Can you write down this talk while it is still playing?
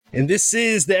And this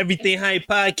is the Everything Hype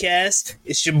Podcast.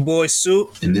 It's your boy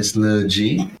Soup. And this little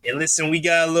G. And listen, we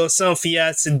got a little something for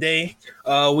y'all today.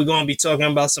 We're going to be talking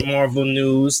about some Marvel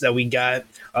news that we got.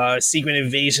 Secret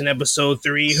Invasion Episode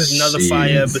 3, another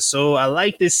fire episode. I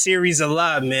like this series a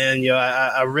lot, man. Yo,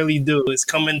 I really do. It's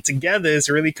coming together. It's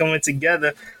really coming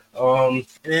together. And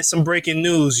then some breaking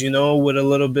news, with a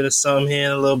little bit of something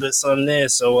here and a little bit of something there.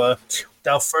 So,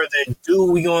 without further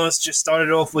ado, we're going to just start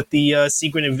it off with the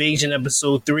Secret Invasion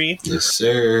Episode 3. Yes,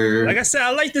 sir. Like I said, I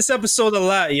like this episode a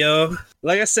lot, yo.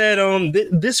 Like I said,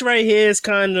 this right here is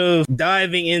kind of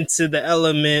diving into the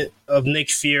element of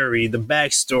Nick Fury, the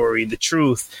backstory, the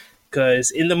truth. Because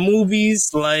in the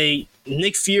movies, like,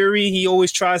 Nick Fury, he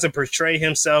always tries to portray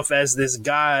himself as this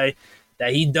guy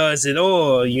that he does it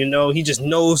all, he just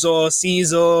knows all,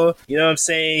 sees all, you know what I'm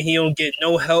saying? He don't get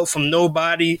no help from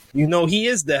nobody. He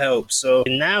is the help. So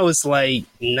now it's like,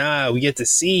 we get to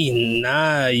see,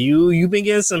 you've been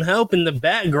getting some help in the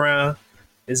background.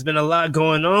 There's been a lot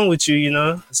going on with you,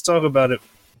 Let's talk about it.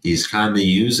 He's kind of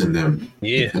using them.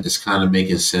 Yeah. It's kind of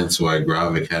making sense why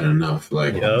Gravik had enough.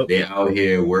 Like, They out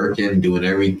here working, doing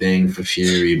everything for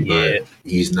Fury, but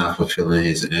he's not fulfilling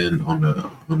his end on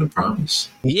the promise.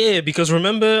 Yeah, because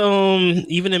remember,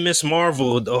 even in Miss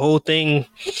Marvel, the whole thing...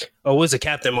 Oh, was it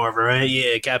Captain Marvel, right?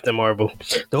 Yeah, Captain Marvel.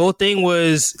 The whole thing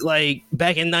was, like,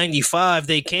 back in 95,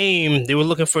 they were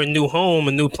looking for a new home,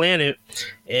 a new planet,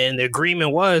 and the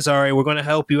agreement was, all right, we're going to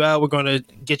help you out, we're going to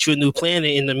get you a new planet.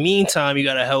 In the meantime, you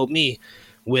got to help me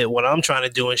with what I'm trying to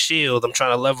do in S.H.I.E.L.D. I'm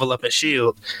trying to level up in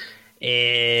S.H.I.E.L.D.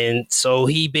 And so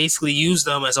he basically used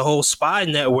them as a whole spy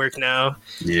network now.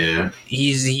 Yeah.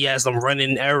 He has them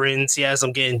running errands. He has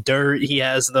them getting dirt. He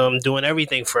has them doing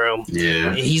everything for him. Yeah.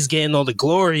 And he's getting all the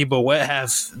glory, but what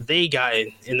have they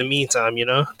gotten in the meantime,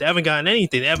 They haven't gotten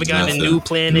anything. They haven't gotten a new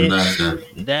planet. Nothing.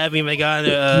 They haven't even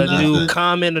gotten a new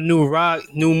comet, a new rock,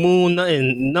 new moon,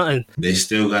 nothing. They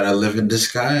still gotta live in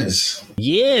disguise.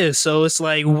 Yeah, so it's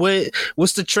like,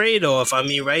 what's the trade-off? I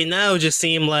mean, right now it just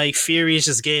seemed like Fury is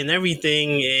just getting everything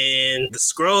and the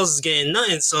Skrulls is getting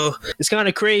nothing. So it's kind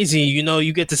of crazy,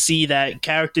 you get to see that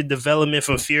character development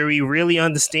from Fury, really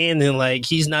understanding like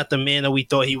he's not the man that we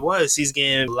thought he was. He's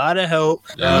getting a lot of help.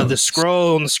 On the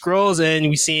Skrulls end,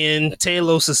 we seeing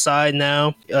Talos' side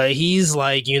now. He's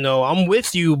like, I'm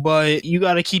with you, but you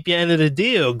got to keep your end of the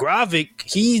deal. Gravik,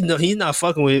 he's not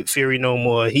fucking with Fury no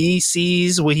more. He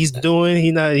sees what he's doing.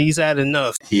 He's had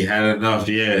enough. He had enough,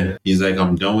 yeah. He's like,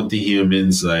 I'm done with the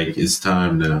humans. Like, it's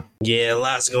time now. Yeah,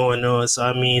 lots going on. So,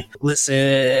 I mean, listen,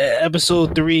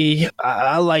 episode 3,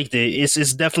 I liked it.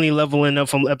 It's definitely leveling up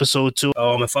from episode 2.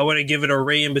 If I were to give it a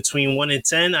rating between 1 and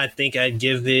 10, I think I'd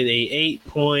give it a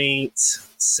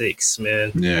 8.6,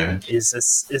 man. Yeah.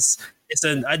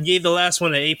 I gave the last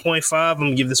one an 8.5. I'm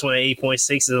going to give this one an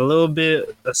 8.6. It's a little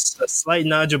bit, a slight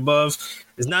notch above.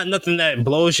 It's not nothing that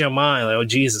blows your mind. Like, oh,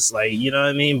 Jesus. Like, you know what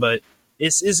I mean? But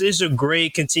it's a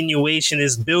great continuation.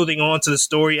 It's building onto the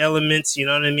story elements. You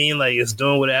know what I mean? Like, it's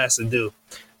doing what it has to do.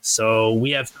 So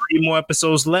we have 3 more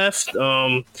episodes left.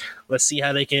 Let's see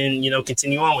how they can,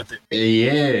 continue on with it.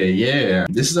 Yeah.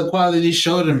 This is a quality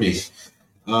show to me.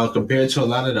 Compared to a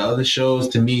lot of the other shows,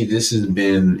 to me, this has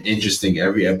been interesting.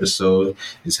 Every episode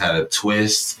has had a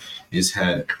twist. It's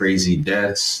had crazy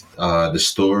deaths. The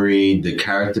story, the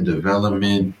character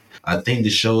development. I think the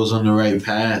show is on the right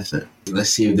path. Let's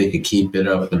see if they can keep it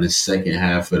up in the second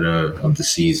half of the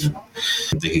season.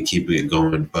 If they can keep it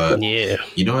going. But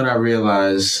you know what I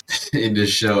realized in the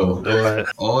show?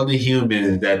 All the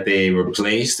humans that they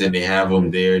replaced and they have them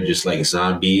there just like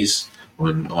zombies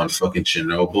on fucking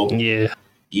Chernobyl. Yeah.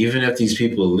 Even if these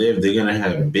people live, they're gonna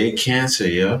have big cancer,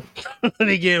 yo.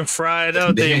 They getting fried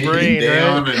out their brain, they're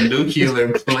right? on a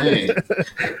nuclear plant.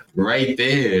 Right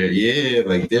there. Yeah,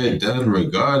 like they're done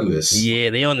regardless.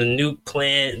 Yeah, they on the nuke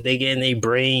plant. They getting their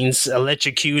brains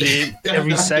electrocuted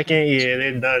every second. Yeah,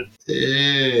 they're done.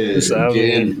 Yeah. So,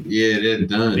 they're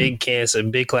done. Big cancer,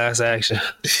 big class action.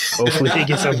 Hopefully they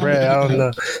get some bread. I don't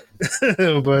know.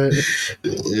 But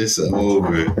it's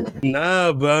over.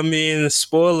 But I mean,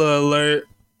 spoiler alert,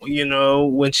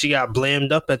 when she got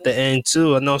blamed up at the end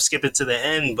too. I know I'm skipping to the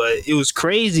end, but it was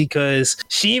crazy because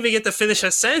she didn't even get to finish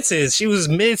her sentence. She was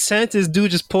mid-sentence.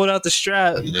 Dude just pulled out the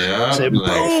strap. Yeah, said,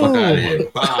 like, fuck out of here.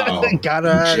 Wow. Got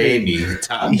her out. Jamie,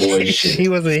 top boy shit. He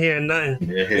wasn't hearing nothing.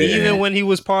 Yeah. Even when he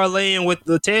was parlaying with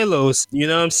the Talos, you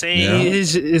know what I'm saying? Yeah.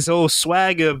 His whole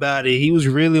swagger about it. He was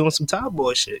really on some top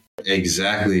boy shit.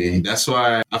 Exactly. That's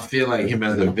why I feel like him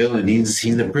as a villain,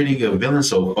 he's a pretty good villain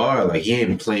so far. Like, he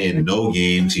ain't playing no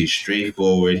games. He's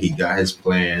straightforward. He got his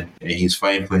plan, and he's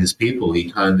fighting for his people. He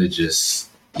kind of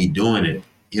he doing it.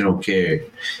 He don't care.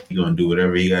 He gonna do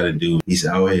whatever he gotta do. He's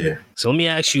out here. So let me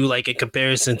ask you, like, in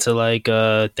comparison to like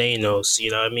Thanos,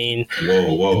 you know what I mean?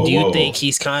 Whoa. Do you think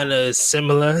he's kind of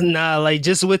similar? Nah, like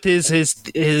just with his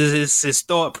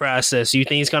thought process, you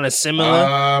think he's kind of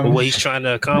similar with what he's trying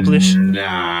to accomplish?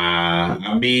 Nah,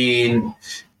 I mean,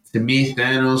 to me,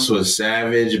 Thanos was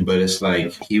savage, but it's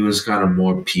like he was kind of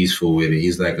more peaceful with it.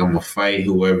 He's like, I'm gonna fight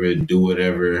whoever, do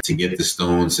whatever to get the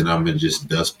stones, and I'm gonna just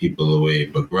dust people away.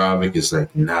 But Gravik is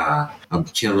like, nah, I'm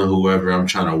killing whoever. I'm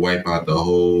trying to wipe out the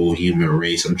whole human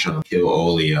race. I'm trying to kill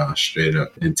all of y'all straight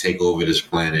up and take over this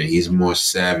planet. He's more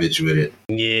savage with it.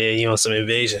 Yeah, you know, some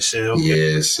invasion shit.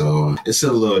 Okay. Yeah, so it's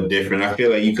a little different. I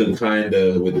feel like you could kind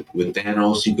of, with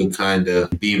Thanos, you could kind of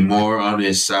be more on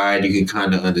his side. You could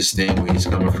kind of understand where he's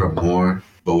coming from more.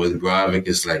 But with Gravik,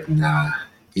 it's like, nah,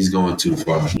 he's going too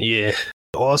far. Yeah.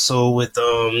 Also with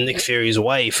Nick Fury's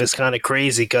wife, it's kind of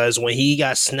crazy because when he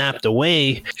got snapped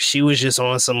away, she was just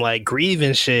on some like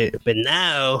grieving shit. But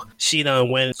now she done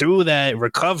went through that,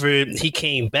 recovered. He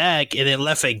came back and then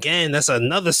left again. That's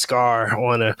another scar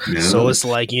on her. Yeah. So it's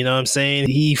like, you know what I'm saying?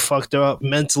 He fucked her up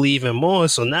mentally even more.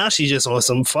 So now she's just on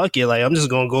some fuck it. Like, I'm just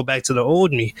gonna go back to the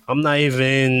old me. I'm not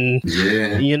even,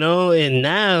 you know. And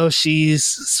now she's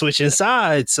switching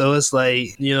sides. So it's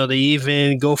like, you know, they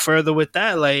even go further with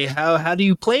that. Like, how do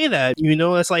you play that? You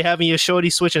know, it's like having your shorty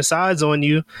switching sides on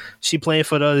you. She playing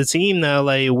for the other team now.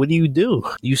 Like, what do?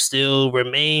 You still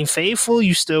remain faithful?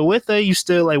 You still with her? You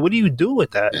still like, what do you do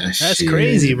with that? That's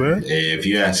crazy, bro. If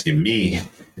you're asking me,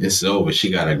 it's over. She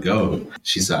gotta go.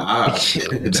 She's an op.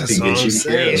 That's what I'm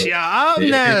saying. She an op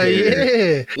now.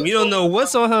 Yeah. We don't know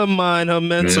what's on her mind, her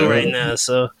mental right now.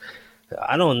 So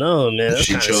I don't know, man. That's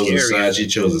she chose a side. She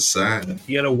chose a side.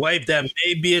 You got a wife that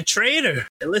may be a traitor.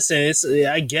 And listen,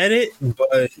 I get it,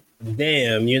 but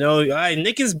damn, you know, all right,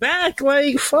 Nick is back.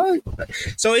 Like, fuck.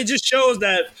 So it just shows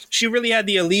that she really had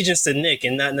the allegiance to Nick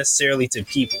and not necessarily to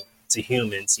people, to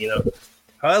humans, you know.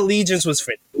 Her allegiance was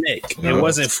for Nick. It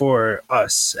wasn't for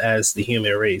us as the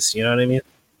human race. You know what I mean?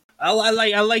 I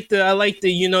like the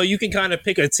you know, you can kind of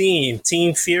pick a team,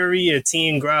 Team Fury or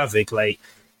Team Gravik, like.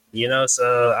 You know,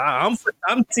 so I'm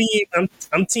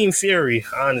Team Fury,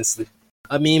 honestly.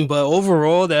 I mean, but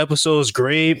overall, the episode is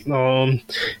great.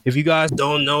 If you guys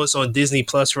don't know, it's on Disney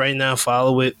Plus right now.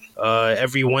 Follow it.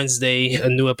 Every Wednesday, a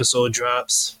new episode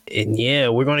drops. And yeah,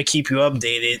 we're going to keep you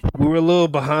updated. We were a little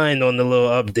behind on the little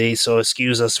update, so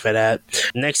excuse us for that.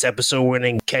 Next episode, we're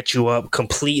going to catch you up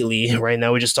completely. Right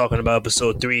now, we're just talking about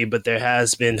episode 3, but there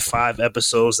has been 5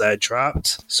 episodes that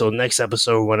dropped. So next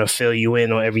episode, we're going to fill you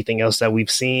in on everything else that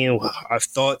we've seen, our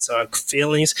thoughts, our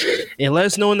feelings. And let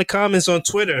us know in the comments on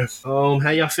Twitter how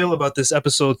y'all feel about this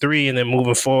episode 3 and then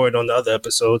moving forward on the other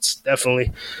episodes.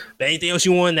 Definitely. But anything else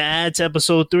you wanted to add to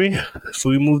episode 3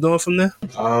 before we moved on from there?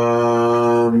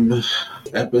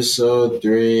 Episode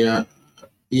 3,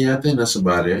 yeah, I think that's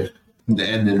about it. The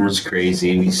ending was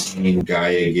crazy. We seen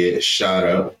Gaia get shot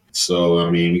up. So,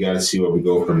 I mean, we got to see where we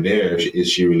go from there.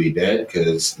 Is she really dead?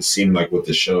 Because it seemed like with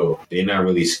the show, they're not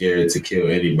really scared to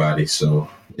kill anybody. So,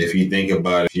 if you think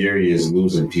about it, Fury is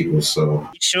losing people. So,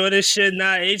 you sure this shit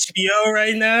not HBO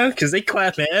right now? Because they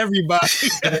clapping everybody.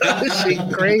 This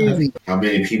shit crazy. How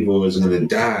many people is going to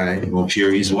die on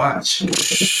Fury's watch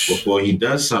before he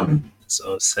does something?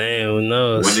 So I'm saying, who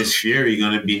knows? When is Fury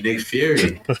gonna be Nick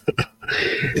Fury?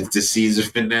 It's the season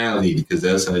finale because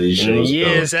that's how these shows go. Yeah,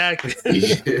 exactly.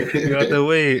 You have to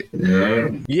wait.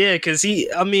 Yeah, because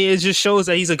it just shows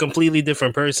that he's a completely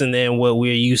different person than what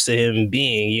we're used to him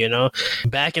being, you know?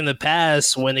 Back in the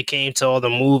past, when it came to all the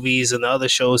movies and the other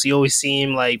shows, he always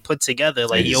seemed like put together.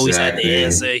 Like he always had the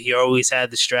answer. He always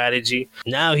had the strategy.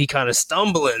 Now he kind of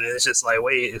stumbling and it's just like,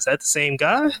 wait, is that the same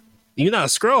guy? You're not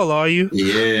Skrull, are you?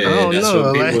 Yeah, that's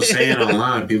what people saying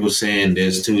online. People saying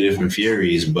there's 2 different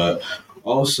Furies, but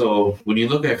also when you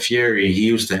look at Fury, he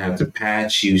used to have the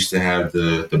patch, he used to have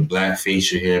the black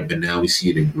facial hair, but now we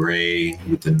see the gray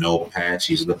with the no patch.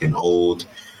 He's looking old.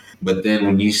 But then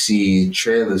when you see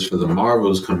trailers for the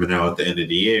Marvels coming out at the end of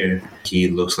the year, he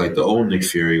looks like the old Nick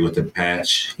Fury with the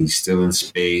patch. He's still in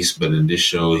space, but in this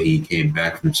show, he came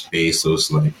back from space. So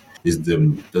it's like, does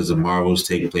the Marvels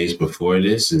take place before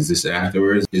this? Is this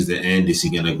afterwards? Is the end? Is he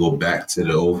gonna go back to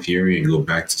the old Fury and go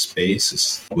back to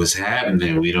space? What's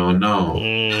happening? We don't know.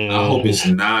 I hope it's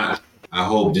not. I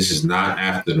hope this is not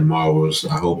after the Marvels.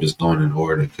 I hope it's going in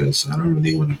order because I don't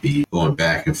really want to be going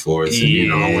back and forth.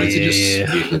 And, I want it to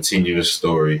just be a continuous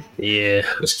story. Yeah.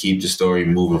 Let's keep the story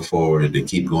moving forward and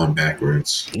keep going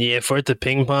backwards. Yeah, for it to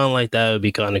ping pong like that would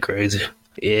be kind of crazy.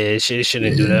 Yeah, it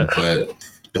shouldn't do that. But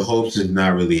the hopes is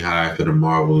not really high for the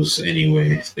Marvels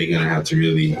anyway. They're gonna have to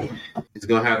really, it's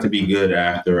gonna have to be good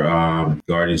after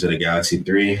Guardians of the Galaxy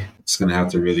 3. It's gonna have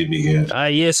to really be good.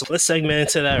 Yeah, so let's segment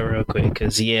into that real quick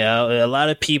because a lot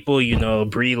of people,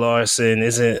 Brie Larson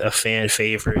isn't a fan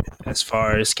favorite as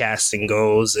far as casting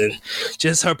goes, and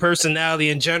just her personality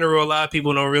in general. A lot of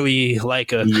people don't really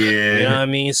like her. Yeah, You know what I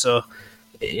mean? So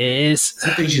it's.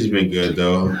 I think she's been good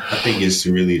though. I think it's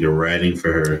really the writing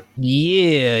for her.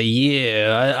 Yeah.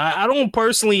 I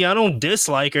don't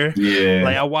dislike her. Yeah,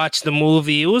 Like I watched the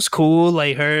movie, it was cool.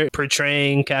 Like her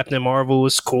portraying Captain Marvel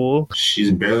was cool.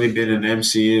 she's barely been in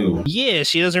MCU. Yeah,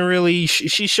 she doesn't really.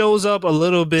 She shows up a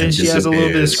little bit. And She has a little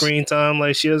bit of disappears. screen time.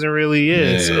 Like she doesn't really.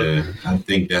 Yeah. So I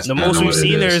think that's the kind most of we've what it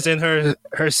seen her is. is in her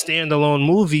standalone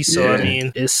movie. So I Yeah.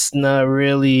 mean, it's not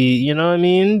really. You know what I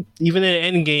mean? Even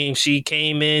in Endgame, she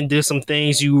came in, did some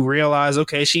things. You realize,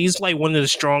 okay, she's like one of the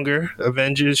stronger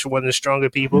Avengers, one of the stronger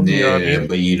people. Yeah, You know what I mean?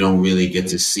 but you don't really get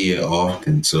to see it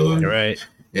often, so Right,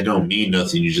 it don't mean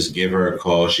nothing. You just give her a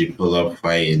call, she pull up,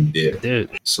 fight, and dip. dude.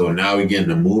 So now we get in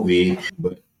the movie,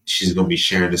 but she's gonna be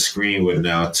sharing the screen with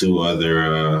now two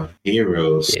other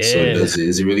heroes. Yeah. So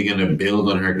is it really gonna build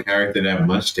on her character that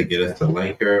much to get us to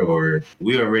like her, or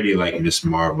we already like Miss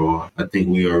Marvel? I think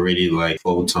we already like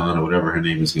Photon or whatever her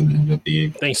name is gonna end up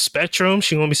being. I think Spectrum.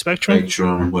 She gonna be Spectrum.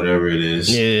 Spectrum, whatever it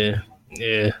is. Yeah.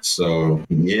 Yeah. So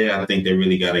yeah, I think they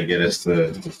really got to get us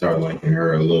to start liking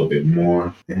her a little bit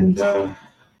more. And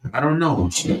I don't know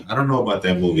about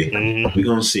that movie. Mhm. We're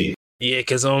gonna see. Yeah,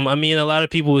 because I mean, a lot of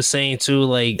people were saying too,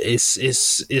 like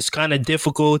it's kind of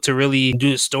difficult to really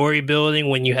do story building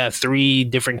when you have three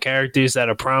different characters that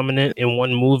are prominent in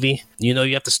one movie. You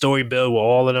have to story build with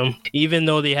all of them, even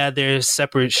though they had their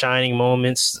separate shining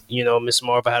moments. Miss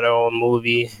Marvel had her own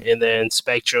movie, and then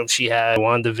Spectrum, she had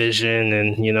WandaVision,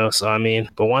 and so I mean,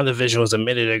 but WandaVision was a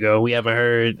minute ago. We haven't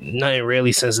heard nothing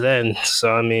really since then.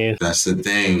 So I mean, That's the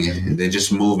thing. They're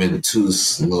just moving too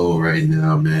slow right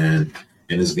now, man.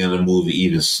 And it's gonna move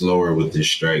even slower with this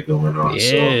strike going on.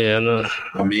 yeah, I know. So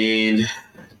I mean,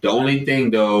 the only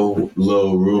thing though,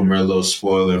 little rumor, little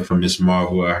spoiler from Miss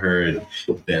Marvel, I heard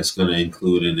that's gonna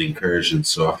include an incursion.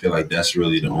 So I feel like that's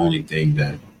really the only thing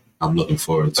that I'm looking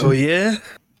forward to. Oh yeah.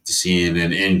 Seeing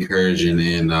an incursion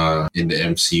in the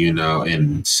MCU now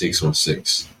in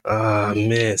 616. Ah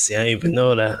man, see, I didn't even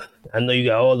know that. I know you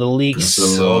got all the leaks,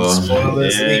 So, all the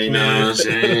spoilers. yeah, leak, you know what I'm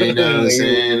saying? You know what I'm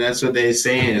saying? That's what they're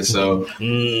saying. So,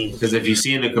 Mm, because if you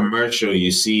see in the commercial,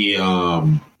 you see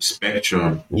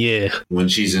Spectrum yeah. when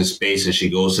she's in space and she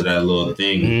goes to that little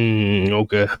thing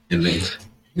Okay.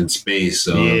 in space.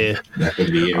 So Yeah. that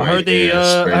could be it. I heard they. I heard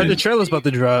the spreading. trailer's about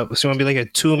to drop. It's gonna be like a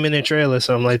 2-minute trailer,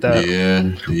 something like that.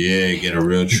 Yeah, get a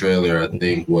real trailer. I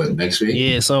think what next week?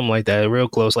 Yeah, something like that. Real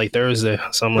close, like Thursday,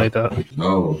 something like that.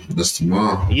 Oh, that's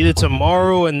tomorrow. Either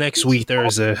tomorrow or next week,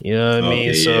 Thursday. You know what I mean?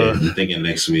 Okay, So yeah, I'm thinking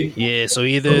next week. yeah, so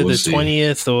either We'll the see.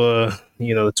 20th or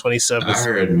the I 27th.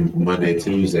 heard Monday,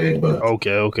 Tuesday, but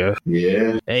Okay.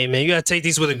 yeah. Hey man, you gotta take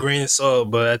these with a grain of salt.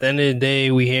 But at the end of the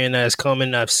day, we hearing that it's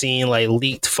coming. I've seen like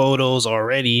leaked photos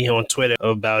already on Twitter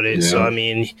about it. So Yeah. I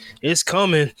mean, it's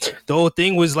coming. The whole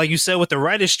thing was like you said with the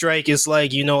writer's strike. It's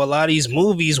like a lot of these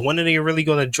movies. When are they really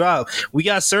gonna drop? We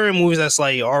got certain movies that's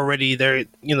like already they're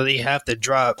they have to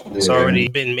drop. It's Yeah. already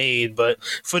been made. But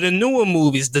for the newer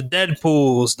movies, the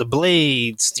Deadpool's, the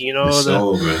Blades, It's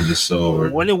over. It's over.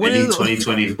 When Any is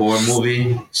 2024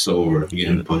 movie, it's over.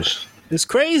 Getting pushed. it's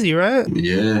crazy, right?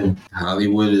 Yeah,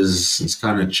 Hollywood is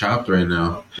kind of chopped right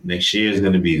now. Next year is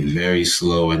going to be very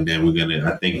slow, and then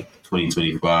I think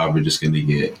 2025, we're just going to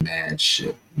get mad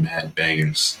shit, mad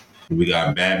bangers. We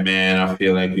got Batman, I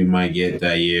feel like we might get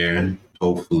that year.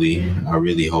 Hopefully, I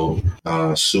really hope.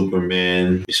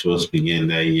 Superman is supposed to begin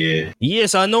that year.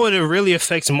 Yes, I know it really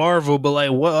affects Marvel, but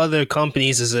like what other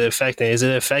companies is it affecting? Is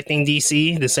it affecting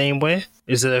DC the same way?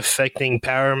 Is it affecting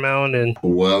Paramount and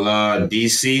Well,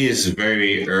 DC is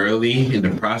very early in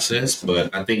the process,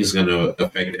 but I think it's going to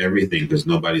affect everything because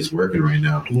nobody's working right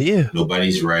now. yeah.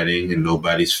 Nobody's writing and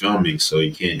nobody's filming, so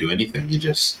you can't do anything.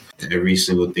 Every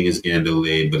single thing is getting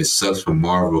delayed, but it sucks for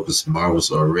Marvel because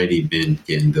Marvel's already been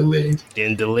getting delayed.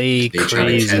 Getting delayed, They try to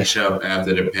crazy. catch up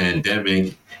after the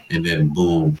pandemic, and then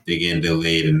boom, they're getting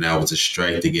delayed, and now with a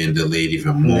strike, they're getting delayed even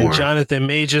And then more. Jonathan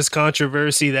Majors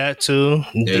controversy, that too.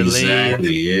 Delayed.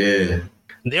 Exactly, yeah.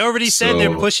 They already said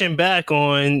they're So- pushing back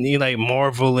on like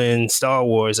Marvel and Star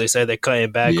Wars. They said they're cutting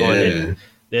back on it. Yeah.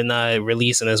 They're not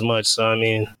releasing as much. So I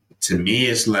mean, To me,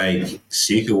 it's like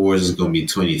Secret Wars is going to be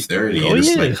 2030, Oh, and it's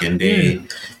yeah. like, can they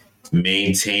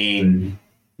maintain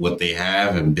what they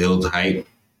have and build hype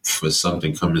for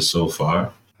something coming so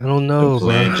far? I don't know, The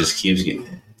plan man. just keeps getting.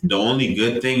 The only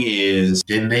good thing is,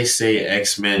 didn't they say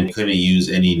X-Men couldn't use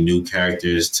any new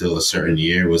characters till a certain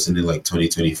year? Wasn't it like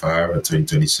 2025 or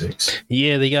 2026?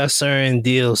 Yeah, they got certain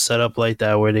deals set up like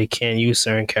that where they can't use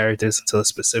certain characters until a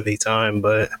specific time,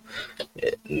 but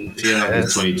I feel like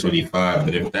it's 2025,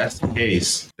 but if that's the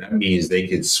case, that means they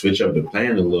could switch up the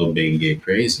plan a little bit and get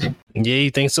crazy. yeah,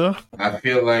 you think so? I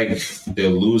feel like they're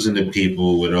losing the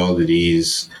people with all of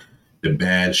these, the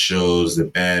bad shows, the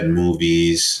bad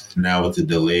movies. Now with the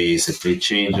delays, if they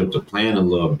change up the plan a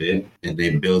little bit and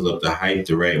they build up the hype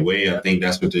the right way, I think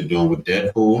that's what they're doing with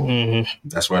Deadpool. Mm-hmm.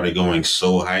 That's why they're going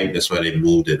so hype. That's why they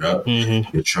moved it up. Mm-hmm.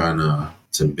 They're trying to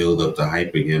build up the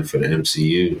hype again for the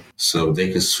MCU. So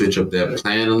they could switch up that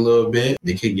plan a little bit.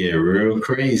 They could get real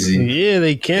crazy. Yeah,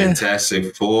 they can.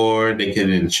 Fantastic Four. They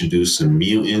can introduce some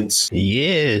mutants.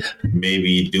 Yeah.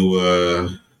 Maybe do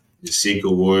a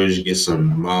Secret Wars, get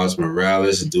some Miles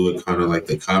Morales, do it kind of like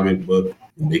the comic book.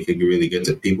 They could really get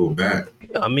the people back.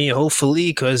 I mean, hopefully,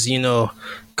 because,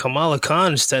 Kamala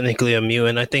Khan is technically a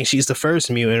mutant. I think she's the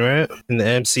first mutant, right? In the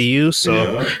MCU.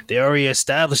 So they already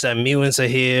established that mutants are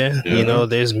here. Yeah.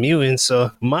 There's mutants,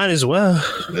 so might as well.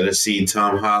 Let us see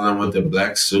Tom Holland with the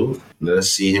black suit. Let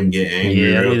us see him get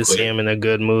angry. Yeah, I real need to quick. see him in a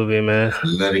good movie, man.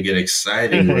 Let it get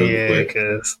exciting real Yeah, quick.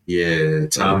 because Yeah,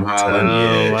 Tom Holland.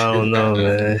 I don't know,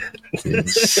 man.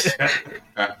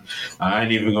 I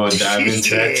ain't even gonna dive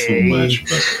into that too much,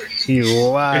 but He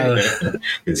wild.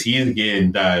 because he's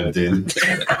getting dived in.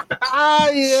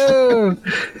 Yeah.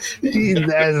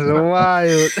 That's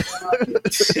wild.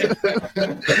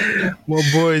 My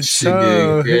boy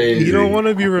Tom. You don't want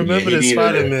to be remembered as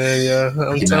Spider-Man, yeah.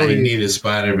 I'm telling you. He need a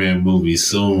Spider-Man movie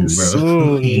soon, bro.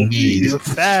 Soon. He needs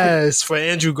fast for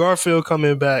Andrew Garfield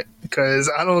coming back, because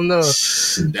I don't know.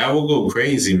 That will go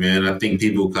crazy, man. I think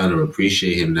people kind of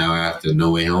appreciate him now after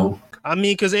No Way Home. I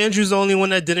mean, because Andrew's the only one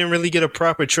that didn't really get a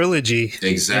proper trilogy.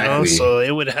 Exactly. So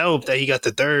it would help that he got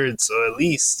the third, so at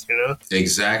least,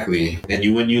 Exactly.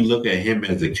 And when you look at him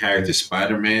as the character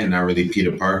Spider-Man, not really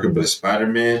Peter Parker, but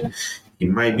Spider-Man, he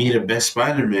might be the best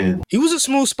Spider-Man. He was a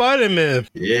smooth Spider-Man.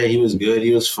 Yeah, he was good.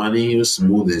 He was funny. He was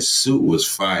smooth. His suit was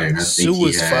fire. I think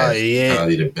he had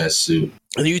probably the best suit.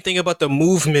 And you think about the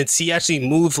movements, he actually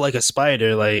moved like a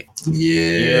spider, like. Yeah,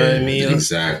 you know what I mean?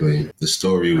 Exactly. The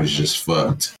story was just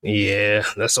fucked. Yeah,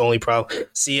 that's the only problem.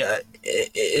 See,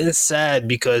 it's sad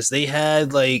because they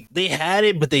had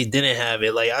it, but they didn't have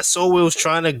it. Like, I saw where it was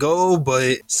trying to go,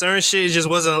 but certain shit just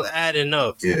wasn't adding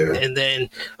up. Yeah. And then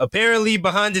apparently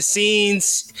behind the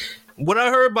scenes, what I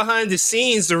heard behind the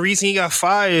scenes, the reason he got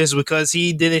fired is because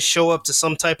he didn't show up to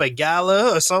some type of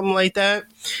gala or something like that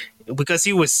because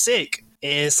he was sick.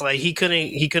 And it's like he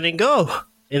couldn't go,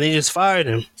 and they just fired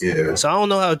him. Yeah. So I don't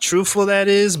know how truthful that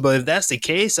is, but if that's the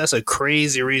case, that's a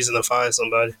crazy reason to fire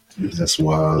somebody. That's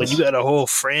wild. When you got a whole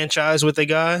franchise with a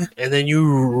guy, and then you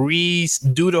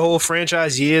redo the whole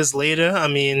franchise years later, I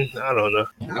mean, I don't know.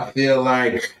 I feel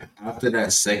like after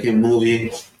that second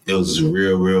movie, it was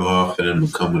real hard for them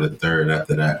to come with a third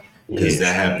after that. Because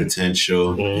that had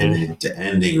potential, and the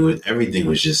ending with everything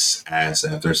was just ass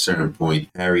after a certain point.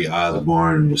 Harry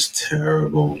Osborn was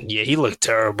terrible. Yeah, he looked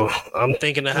terrible. I'm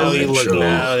thinking of how he looked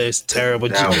now. It's terrible.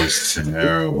 That was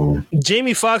terrible.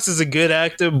 Jamie Foxx is a good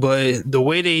actor, but the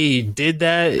way they did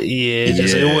that,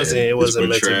 it wasn't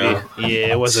meant to be.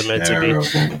 Yeah, it wasn't meant to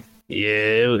be.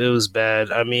 Yeah, it was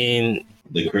bad. I mean,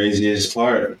 the craziest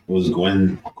part was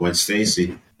Gwen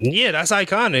Stacy. Yeah, that's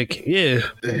iconic. Yeah.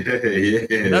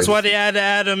 Yeah. That's why they had to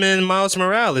add him in Miles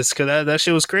Morales, because that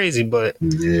shit was crazy. But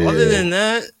other than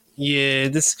that,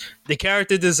 the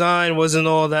character design wasn't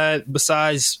all that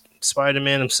besides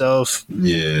Spider-Man himself.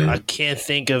 Yeah. I can't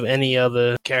think of any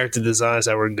other character designs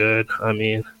that were good. I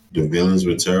mean, the villains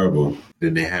were terrible.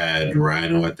 Then they had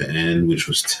Rhino at the end, which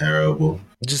was terrible.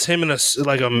 Just him in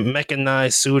a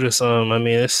mechanized suit or something. I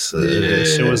mean, this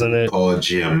shit wasn't it. Paul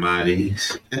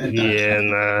Giamatti. Yeah,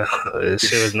 nah, this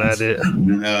shit was not it.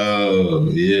 No,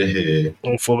 yeah.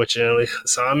 Unfortunately.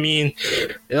 So, I mean,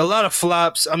 a lot of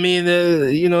flops. I mean,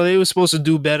 they were supposed to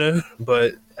do better,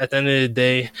 but at the end of the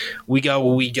day, we got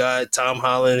what we got. Tom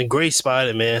Holland, great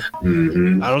Spider-Man.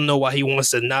 Mm-hmm. I don't know why he wants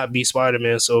to not be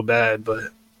Spider-Man so bad, but,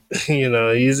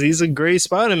 he's a great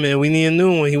Spider-Man. We need a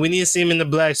new one. We need to see him in the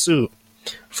black suit.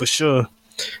 For sure.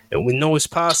 And we know it's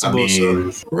possible. I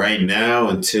mean, right now,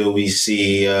 until we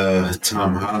see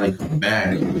Tom Holland come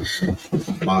back,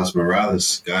 Miles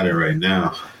Morales got it right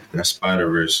now. That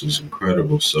Spider-Verse was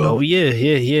incredible. So,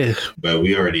 yeah. But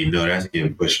we already know that's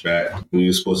getting pushed back. We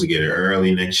were supposed to get it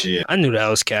early next year. I knew that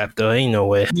was capped, though. Ain't no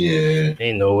way. Yeah.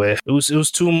 Ain't no way. It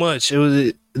was too much. It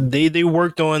was they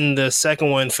worked on the second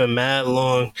one for mad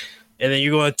long. and then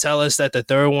you're gonna tell us that the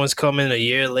third one's coming a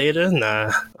year later?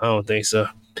 Nah, I don't think so.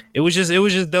 It was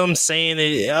just them saying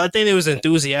it. I think it was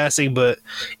enthusiastic, but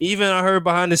even I heard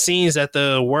behind the scenes that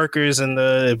the workers and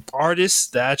the artists,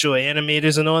 the actual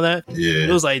animators and all that, it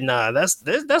was like, nah, that's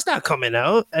not coming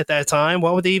out at that time.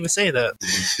 Why would they even say that?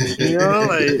 You know,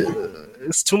 like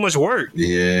it's too much work.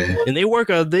 Yeah, and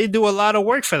they do a lot of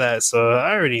work for that. So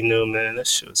I already knew, man, that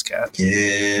shit was cap.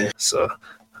 Yeah. So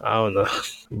I don't know,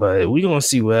 but we gonna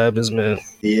see what happens, man.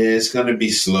 Yeah, it's gonna be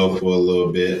slow for a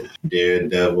little bit.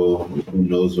 Daredevil, who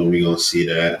knows when we gonna see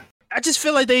that? I just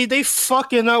feel like they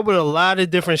fucking up with a lot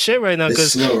of different shit right now.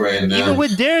 It's slow right now. Even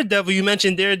with Daredevil, you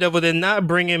mentioned Daredevil, they're not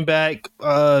bringing back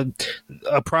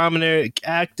prominent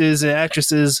actors and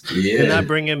actresses. Yeah. They're not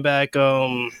bringing back.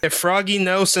 Froggy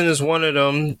Nelson is one of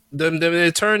them. The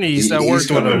attorneys that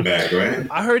worked with him. He's coming back, right?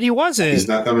 I heard he wasn't. He's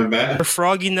not coming back.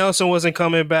 Froggy Nelson wasn't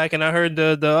coming back, and I heard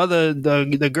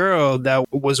the girl that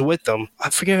was with them. I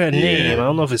forget her name. I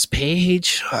don't know if it's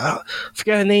Paige. I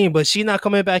forget her name, but she's not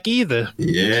coming back either.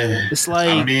 Yeah. It's like,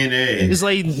 I mean, it's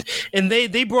like, and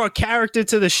they brought character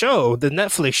to the show, the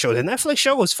Netflix show. The Netflix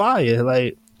show was fire.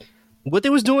 Like, what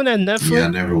they was doing at Netflix. Yeah, I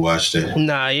never watched it.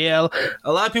 Nah, yeah,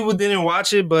 a lot of people didn't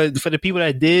watch it, but for the people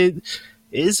that did,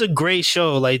 it's a great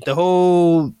show. Like the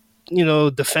whole,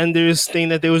 Defenders thing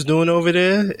that they was doing over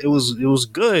there, it was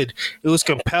good. It was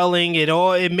compelling.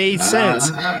 It made sense.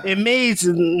 It made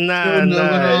nah.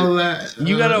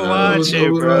 You gotta watch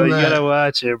it, bro. You gotta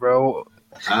watch it, bro.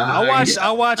 I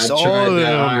watched all of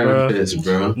them,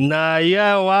 bro. Nah, you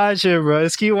gotta watch it, bro.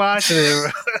 Just keep watching it,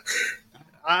 bro.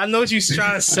 I know what you're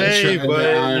trying to say,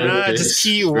 but just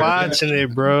keep watching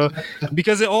it, bro.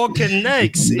 Because it all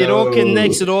connects. It all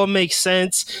connects. It all makes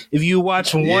sense. If you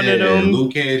watch one of them,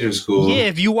 Luke Cage was cool. Yeah,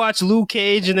 if you watch Luke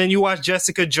Cage and then you watch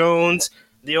Jessica Jones,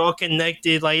 they all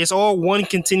connected. Like it's all one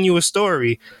continuous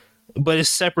story. But it's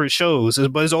separate shows.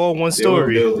 But it's all one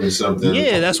story. They were building something.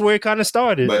 Yeah, that's where it kind of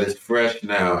started. But it's fresh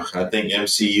now. I think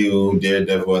MCU,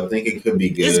 Daredevil, I think it could be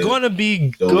good. It's going to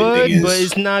be good, but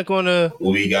it's not going to...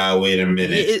 We got to wait a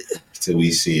minute till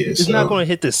we see it. It's not going to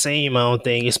hit the same, I don't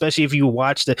think, especially if you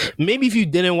watch Maybe if you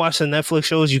didn't watch the Netflix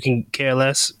shows, you can care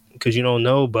less because you don't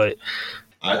know, but...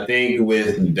 I think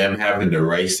with them having the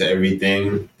rights to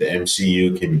everything, the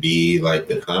MCU can be like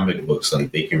the comic books.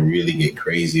 Like they can really get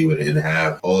crazy with it and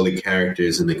have all the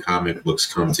characters in the comic books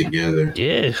come together.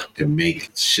 Yeah. To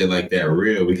make shit like that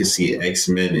real. We can see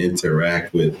X-Men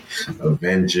interact with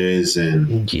Avengers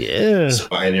and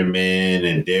Spider-Man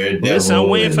and Daredevil. Listen, I'm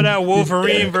waiting for that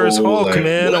Wolverine versus Hulk,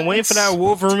 man. I'm waiting for that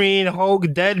Wolverine, Hulk,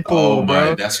 Deadpool,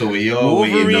 bro. That's what we all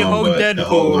waiting on. Hulk, but Deadpool, the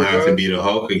Hulk gonna have to be the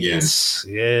Hulk again.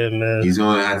 Yeah, man. He's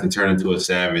gonna have to turn into a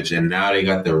savage, and now they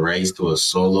got the rights to a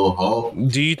solo Hulk.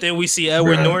 Do you think we see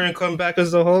Edward Norton come back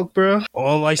as the Hulk, bro?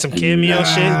 On like some cameo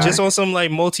shit, just on some like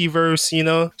multiverse,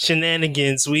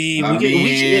 shenanigans.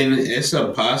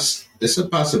 It's a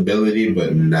possibility,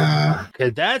 but nah.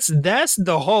 Cause that's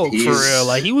the Hulk for real.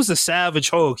 Like he was a savage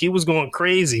Hulk. He was going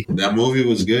crazy. That movie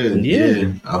was good.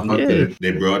 Yeah. I fucked it.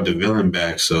 They brought the villain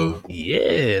back, so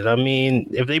yeah. I mean,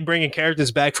 if they bringing characters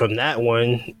back from that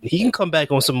one, he can come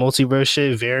back on some multiverse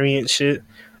shit, variant shit.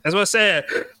 That's what I said.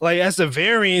 Like as the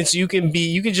variants, you can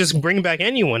just bring back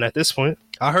anyone at this point.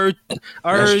 I heard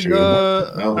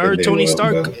Tony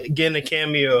Stark getting a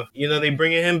cameo. They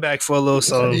bringing him back for a little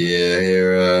something.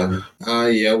 Yeah,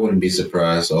 I wouldn't be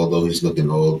surprised, although he's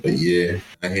looking old. But yeah,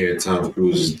 I hear Tom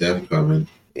Cruise's death coming.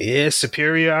 Yeah,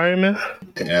 Superior Iron Man.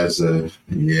 As a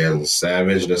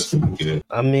savage, that's gonna be good.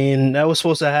 I mean, that was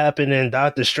supposed to happen in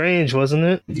Doctor Strange, wasn't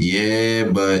it? Yeah,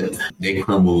 but they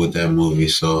crumbled with that movie,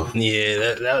 so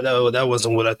yeah, that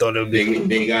wasn't what I thought it would be.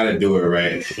 They gotta do it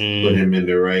right. Put him in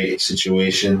the right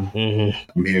situation.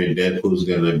 I'm hearing Deadpool's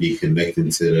gonna be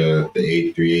connected to the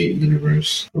Ep.3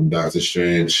 universe from Doctor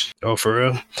Strange. Oh, for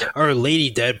real? I heard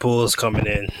Lady Deadpool's coming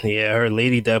in. Yeah, I heard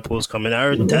Lady Deadpool's coming. I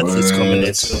heard Death is coming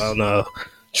in too. I don't know.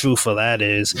 Truthful that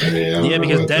is. Yeah,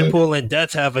 because Deadpool and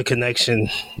Death have a connection.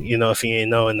 If you ain't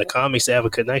know, in the comics they have a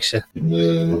connection.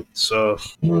 Yeah. So.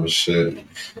 Oh shit.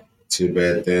 Too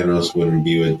bad Thanos wouldn't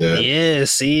be with that. Yeah,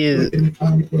 see,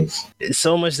 it's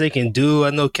so much they can do. I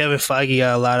know Kevin Feige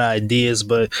got a lot of ideas,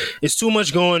 but it's too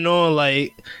much going on.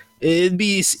 Like. It'd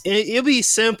be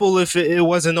simple if it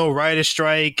wasn't no writer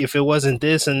strike, if it wasn't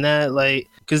this and that, like,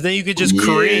 because then you could just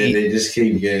create. They just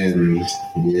keep getting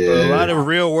a lot of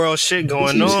real world shit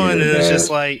going on, and it's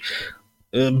just like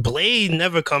Blade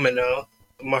never coming out.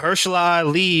 Mahershala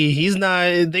Ali, he's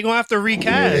not. They gonna have to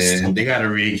recast. Yeah, they gotta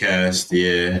recast.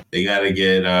 Yeah, they gotta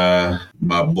get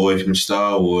my boy from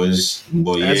Star Wars,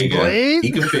 Boyega. He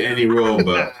can fit any role,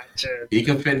 but he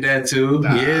can fit that too.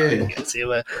 Yeah. I can see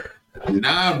that.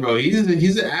 Nah, bro,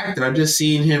 he's an actor. I just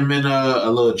seen him in a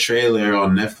little trailer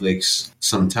on Netflix.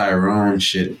 Some Tyrone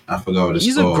shit. I forgot what it's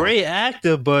He's a called. great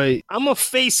actor, but I'm a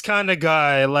face kind of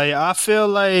guy. Like I feel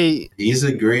like He's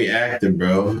a great actor,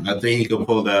 bro. I think he could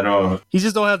pull that off. he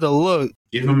just don't have the look.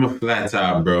 Give him a flat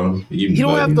top, bro. He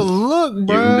don't have the look, Give him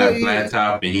bro. that flat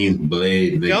top and he's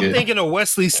Blade, Yeah, I'm nigga. thinking of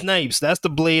Wesley Snipes. That's the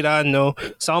Blade I know.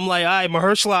 So I'm like, all right,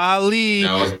 Mahershala Ali,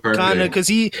 That was perfect. kind of, because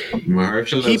he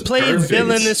Mahershala's played perfect.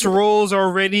 villainous roles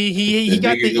already. He That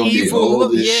got nigga the gonna be evil old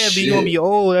look. as Yeah, but he shit. gonna be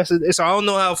old. So I don't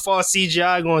know how far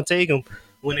CGI gonna take him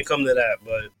when it comes to that.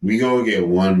 But We gonna get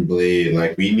one Blade.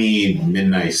 Like we need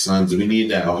Midnight Suns. We need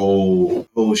that whole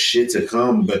shit to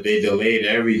come, but they delayed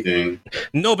everything.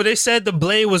 no, but they said the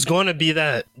Blade was gonna be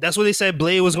that. That's what they said.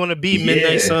 Blade was gonna be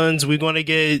Midnight Yeah. Suns. We're gonna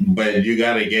get. But you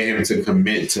gotta get him to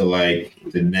commit to like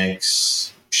the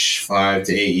next 5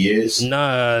 to 8 years.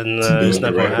 Nah, do it's it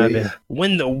not gonna correctly. happen.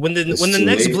 When the It's when the too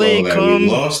next late for Blade all that. comes, We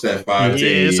lost that 5 to 8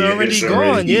 yeah, it's years already gone.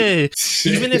 already. Yeah,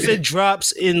 even if it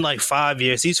drops in like 5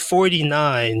 years, he's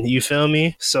 49. You feel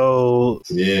me? So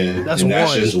Yeah, That's and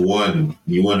that's one. just one.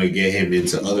 You want to get him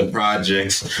into other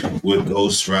projects with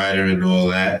Ghost Rider and all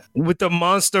that. with the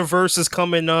monster verses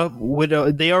coming up,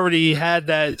 they already had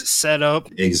that set up.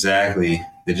 Exactly.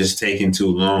 They're just taking too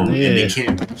long, and Yeah. they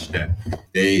can't reach that.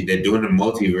 They're doing the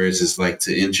multiverse. It's like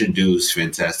to introduce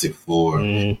Fantastic Four,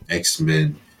 Mm.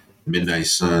 X-Men, Midnight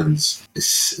Suns.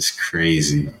 It's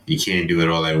crazy. You can't do it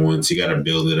all at once. You got to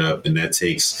build it up, and that's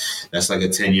like a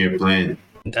 10-year plan.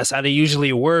 That's how they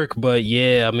usually work. But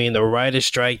yeah, I mean, the writer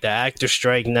strike, the actor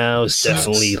strike now is Sucks.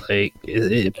 definitely like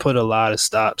it put a lot of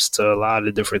stops to a lot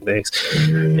of different things.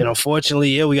 Yeah. And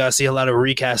unfortunately, yeah, we gotta see a lot of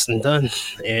recasting done.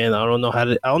 And I don't know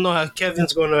how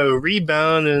Kevin's gonna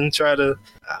rebound and try to.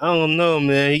 I don't know,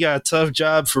 man. He got a tough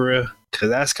job for real. Cause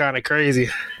that's kind of crazy.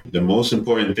 The most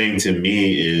important thing to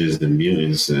me is the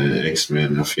mutants and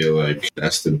X-Men. I feel like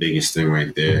that's the biggest thing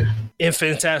right there. In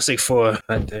Fantastic Four,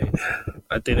 I think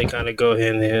they kind of go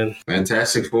hand in hand.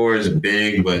 Fantastic Four is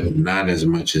big, but not as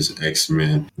much as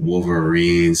X-Men.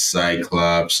 Wolverine,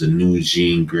 Cyclops, the new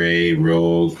Jean Grey,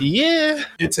 Rogue, Yeah,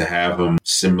 and to have them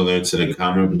similar to the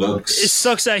comic books. it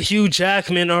sucks that Hugh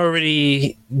Jackman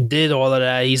already did all of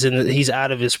that. He's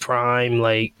out of his prime,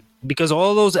 like because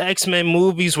all those X-Men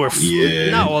movies were Yeah.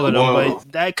 not all of them, Well-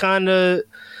 but that kind of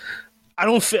I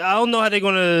don't know how they're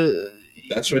gonna.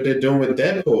 That's what they're doing with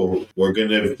Deadpool. We're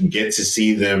gonna get to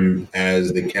see them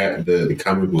as the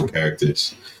comic book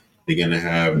characters. They're gonna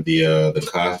have the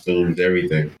costumes,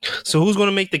 everything. So who's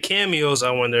gonna make the cameos? I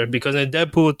wonder, because in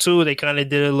Deadpool 2, they kind of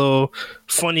did a little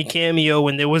funny cameo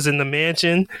when they was in the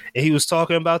mansion and he was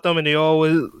talking about them, and they all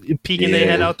was peeking their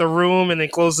Yeah. head out the room and then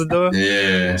close the door.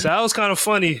 Yeah. So that was kind of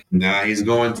funny. Nah, he's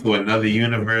going to another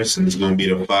universe, and it's going to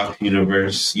be the Fox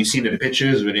universe. You seen the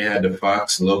pictures where they had the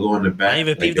Fox logo on the back? I didn't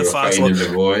even peep they the were Fox fighting logo. in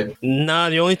the void. Nah,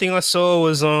 the only thing I saw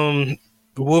was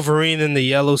Wolverine in the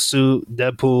yellow suit,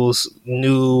 Deadpool's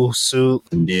new suit,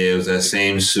 Yeah, it was that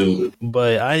same suit.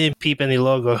 but I didn't peep any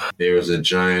logo. There was a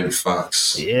giant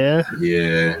fox. Yeah,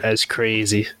 Yeah, that's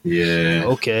crazy. yeah.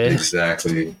 Okay.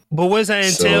 Exactly. But what does that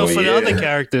entail So, for the yeah. other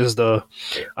characters, though?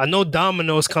 I know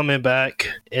Domino's coming back,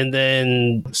 and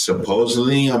then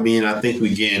Supposedly, I mean, I think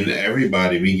we getting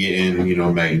everybody. We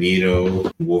getting,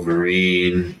 Magneto,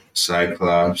 Wolverine,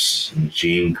 Cyclops,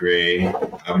 Jean Grey.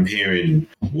 I'm hearing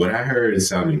what I heard is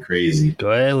sounding crazy.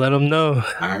 go ahead, let them know.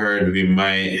 I heard we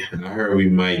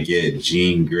might get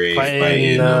Jean Grey Fighting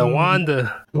fighting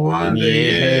Wanda. Wanda.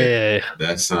 Yeah, Yeah.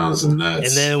 that sounds nuts.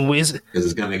 And then because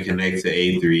it's gonna connect to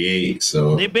A38,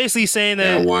 so they're basically saying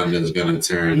that that. Wanda's gonna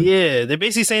turn. Yeah, they're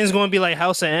basically saying it's going to be like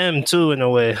House of M too, in a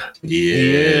way.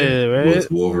 Yeah, right?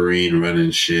 with Wolverine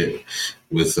running shit,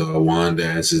 with Wanda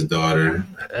as his daughter.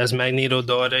 As Magneto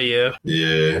daughter, yeah.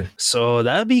 Yeah, So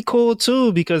that'd be cool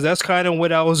too, because that's kind of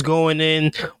what I was going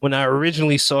in when I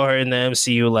originally saw her in the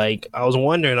MCU. Like, I was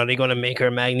wondering, are they going to make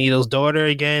her Magneto's daughter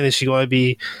again? Is she going to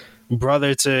be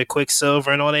brother to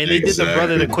Quicksilver and all that? And they did the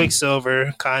brother to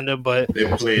Quicksilver, kind of, but they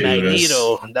played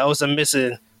Magneto, that was the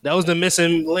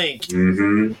missing link.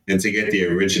 Mm-hmm. And to get the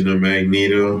original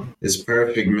Magneto, it's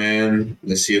perfect, man.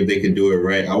 Let's see if they can do it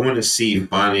right. I want to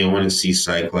see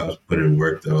Cyclops put in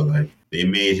work though. Like they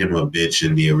made him a bitch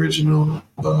in the original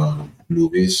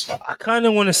movies. I kind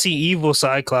of want to see evil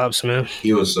Cyclops, man.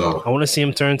 He was I want to see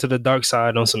him turn to the dark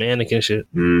side on some Anakin shit.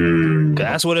 'Cause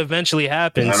that's what eventually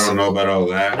happens. I don't know about all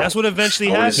that. That's what eventually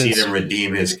I want to happens. see them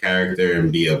redeem his character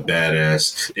and be a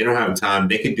badass. They don't have time.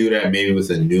 They could do that maybe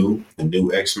with a new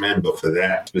X-Men, but for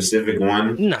that specific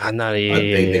one, Nah, not I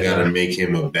think they gotta make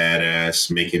him a badass,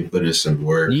 make him put in some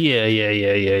work.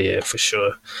 Yeah, for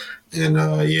sure. and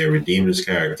redeemed his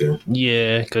character.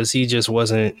 Yeah, because he just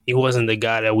wasn't the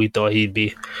guy that we thought he'd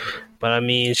be. But I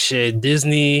mean, shit,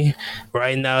 Disney,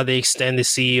 right now they extended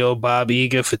CEO Bob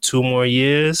Iger for 2 more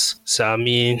years. So, I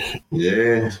mean...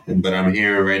 Yeah, but I'm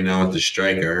hearing right now with the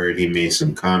strike, I heard he made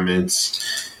some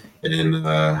comments, and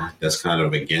that's kind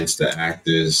of against the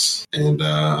actors. And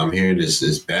I'm hearing this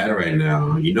is bad right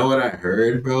now. You know what I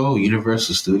heard, bro?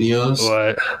 Universal Studios.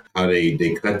 What? How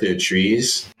they cut their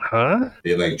trees. Huh?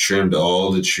 They like trimmed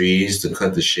all the trees to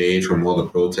cut the shade from all the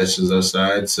protesters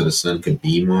outside so the sun could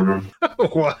beam on them.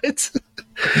 What?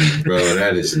 Bro,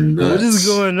 that is nuts. What is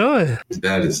going on?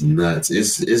 That is nuts.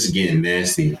 It's getting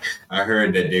nasty. I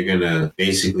heard that they're gonna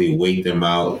basically wait them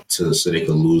out so they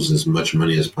can lose as much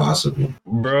money as possible.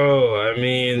 Bro, I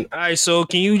mean, all right, so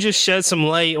can you just shed some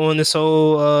light on this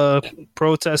whole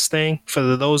protest thing for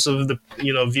those of the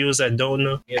viewers that don't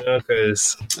know?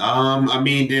 Because I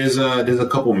mean, there's a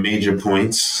couple major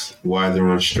points why they're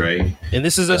on strike. And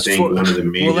this is one of the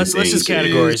major let's just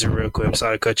categorize it real quick. I'm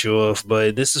sorry to cut you off,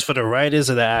 but this is for the writers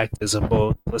or the actors of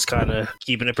both. Let's kind of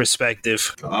keep it in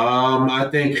perspective. I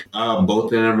think both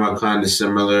of them are kind of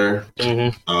similar.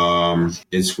 Mm-hmm.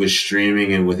 It's with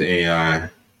streaming and with AI.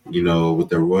 With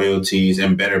the royalties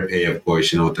and better pay, of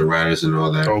course. With the writers and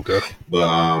all that. Okay. But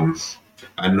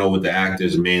I know with the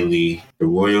actors mainly the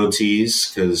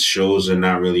royalties because shows are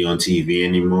not really on TV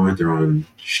anymore; they're on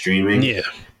streaming. Yeah.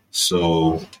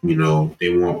 So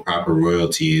they want proper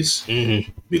royalties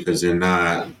because they're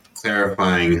not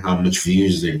clarifying how much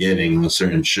views they're getting on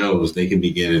certain shows. They could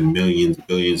be getting millions,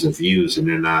 billions of views, and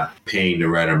they're not paying the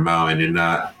right amount, and they're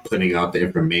not putting out the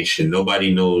information.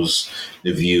 Nobody knows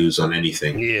the views on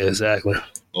anything. Yeah, exactly.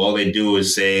 All they do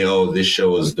is say, "Oh, this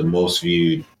show is the most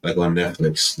viewed," like on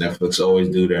Netflix. Netflix always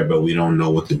do that, but we don't know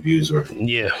what the views were.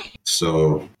 Yeah.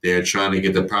 So they're trying to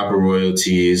get the proper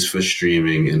royalties for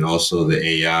streaming, and also the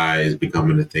AI is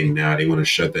becoming a thing now. They want to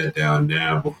shut that down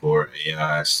now before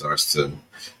AI starts to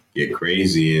get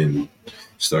crazy and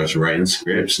starts writing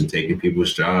scripts and taking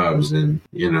people's jobs, and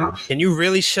Can you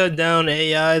really shut down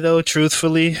AI though,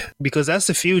 truthfully? Because that's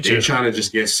the future. They're trying to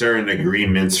just get certain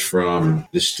agreements from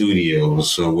the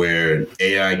studios, so where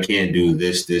AI can't do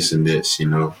this, and this,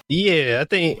 Yeah, I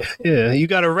think you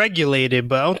got to regulate it,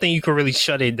 but I don't think you can really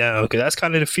shut it down because that's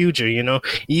kind of the future,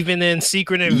 Even in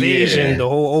Secret Invasion, the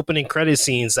whole opening credit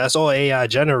scenes, that's all AI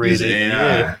generated.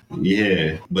 AI.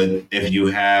 Yeah, but if you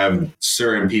have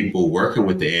certain people working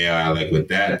with the AI, like with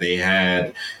that, they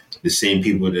had the same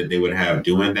people that they would have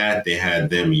doing that, they had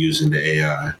them using the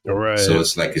AI. Right. So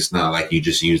it's not like you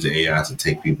just use the AI to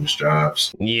take people's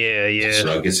jobs. Yeah.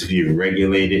 So I guess if you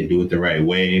regulate it, do it the right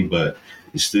way, but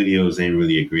the studios ain't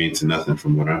really agreeing to nothing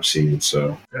from what I'm seeing.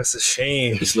 So that's a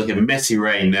shame. It's looking messy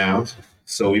right now.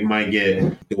 So we might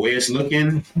get, the way it's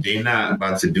looking, they're not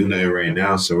about to do nothing right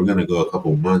now. So we're going to go a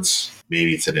couple months,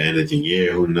 maybe to the end of the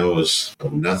year. Who knows?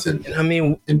 Of nothing. I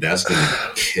mean, and that's going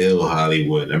to kill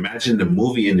Hollywood. Imagine the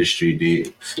movie industry,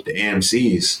 the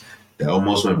AMCs that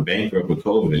almost went bankrupt with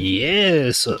COVID.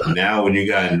 Yes. Now when you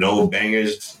got no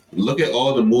bangers, look at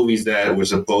all the movies that were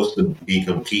supposed to be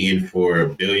competing for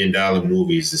 $1 billion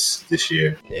movies this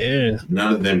year. Yeah.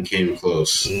 None of them came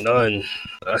close. None.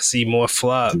 I see more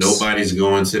flops. Nobody's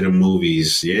going to the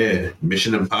movies. Yeah.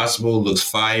 Mission Impossible looks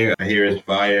fire. I hear it's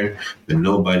fire, but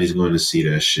nobody's going to see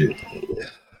that shit.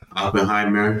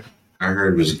 Oppenheimer, I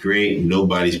heard was great.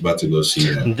 Nobody's about to go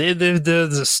see that.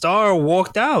 The star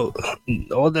walked out.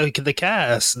 All the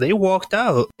cast, they walked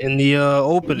out in the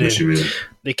opening.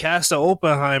 The cast of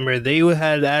Oppenheimer, they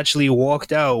had actually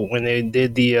walked out when they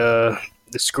did the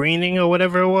screening or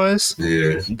whatever it was.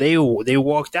 Yeah. They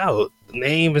walked out. They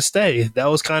didn't even stay. That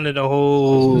was kind of the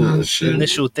whole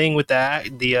initial thing with the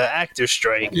actor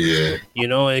strike. Yeah.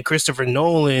 And Christopher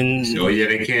Nolan. Oh yeah,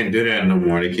 they can't do that no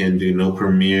more. They can't do no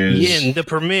premieres. Yeah, the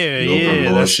premiere. No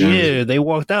promotion. They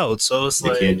walked out. So it's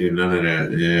they can't do none of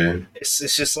that. Yeah.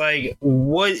 It's just like,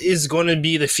 what is going to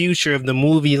be the future of the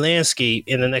movie landscape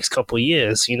in the next couple of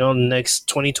years? The next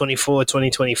 2024,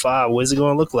 2025. What is it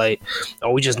going to look like?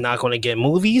 Are we just not going to get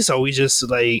movies? Are we just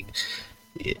like...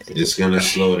 It's going to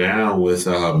slow down with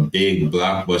big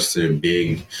blockbuster,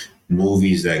 big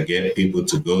movies that get people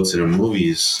to go to the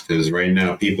movies. Because right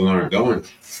now, people aren't going.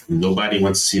 Nobody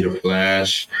wants to see The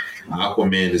Flash.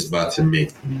 Aquaman is about to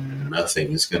make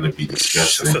nothing. It's going to be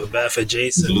disgusting. I feel bad for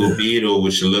Jason. Blue Beetle,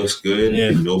 which looks good.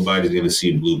 Yeah. Nobody's going to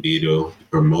see Blue Beetle.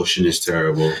 Promotion is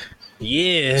terrible.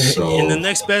 Yeah, so and the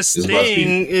next best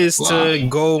thing is to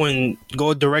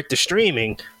go direct to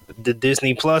streaming. The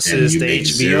Disney Pluses, the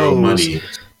HBO money.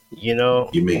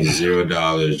 You make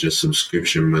 $0, just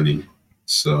subscription money.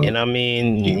 So, and I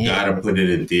mean, you gotta put it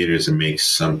in theaters and make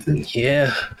something.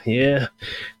 Yeah.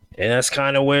 And that's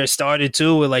kind of where it started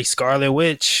too, with like Scarlet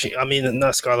Witch. I mean,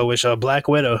 not Scarlet Witch, Black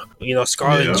Widow. You know,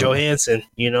 Scarlett Yeah. Johansson.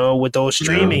 You know, with those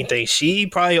streaming things, she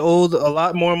probably owed a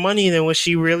lot more money than what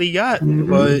she really got.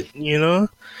 But you know,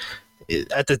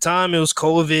 at the time it was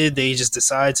COVID. They just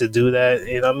decided to do that,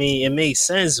 and I mean, it makes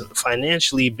sense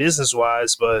financially, business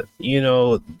wise. But you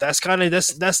know, that's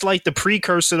like the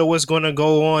precursor to what's going to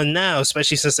go on now,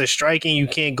 especially since they're striking. You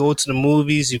can't go to the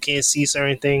movies, you can't see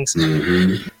certain things.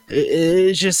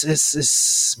 It's just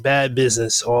it's bad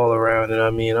business all around, and I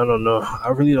mean, I don't know. I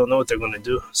really don't know what they're going to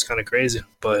do. It's kind of crazy,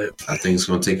 but I think it's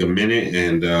going to take a minute,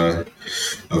 and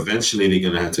eventually they're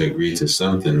going to have to agree to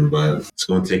something, but it's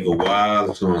going to take a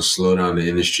while. It's going to slow down the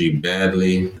industry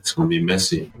badly. It's going to be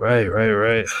messy. Right.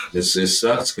 It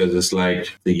sucks because it's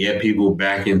like to get people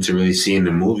back into really seeing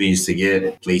the movies, to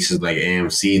get places like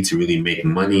AMC to really make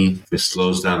money. If it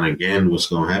slows down again, what's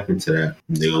going to happen to that?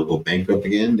 They're going to go bankrupt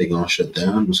again? They're going to shut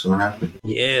down? What's going to happen?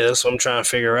 Yeah, that's what I'm trying to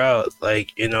figure out.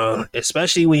 Like, you know,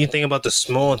 especially when you think about the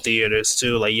small theaters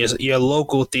too, like your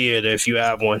local theater, if you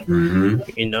have one,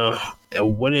 you know,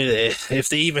 what if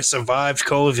they even survived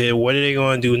COVID, what are they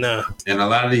going to do now? And a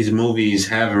lot of these movies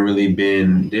haven't really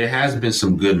been. There has been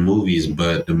some good movies,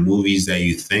 but the movies that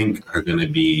you think are going to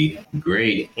be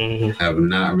great have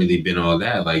not really been all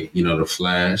that. Like, you know, The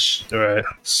Flash. Right.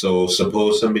 So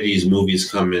suppose some of these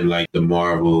movies come in, like the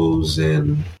Marvels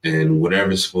and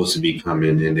whatever's supposed to be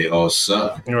coming, and they all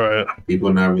suck. Right. People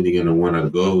are not really going to want to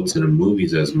go to the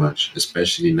movies as much,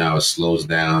 especially now it slows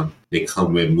down. They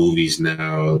come with movies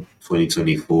now,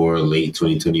 2024, late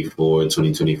 2024,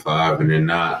 2025, and they're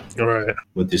not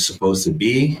what they're supposed to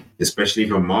be, especially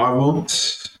from Marvel.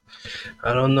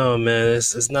 I don't know, man.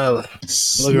 It's not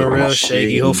looking real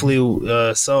shaky.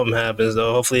 Hopefully, something happens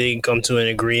though. Hopefully, they can come to an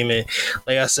agreement.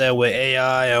 Like I said, with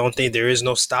AI, I don't think there is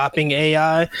no stopping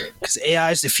AI, because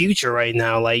AI is the future right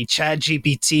now. Like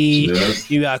ChatGPT,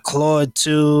 you got Claude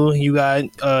 2, you got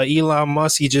Elon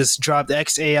Musk. He just dropped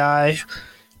XAI.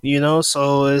 You know,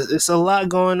 so it's a lot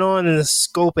going on in the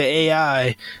scope of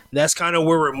AI. That's kind of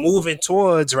where we're moving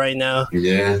towards right now.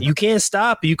 Yeah. You can't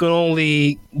stop. You can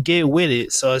only get with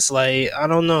it. So it's like, I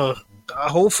don't know.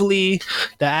 Hopefully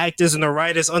the actors and the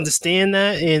writers understand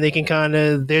that, and they can kind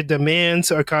of, their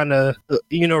demands are kind of,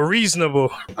 you know,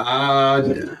 reasonable. I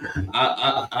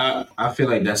feel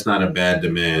like that's not a bad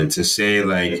demand to say,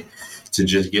 like, to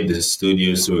just get the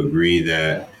studios to agree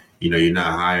that, you know, you're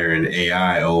not hiring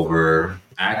AI over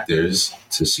actors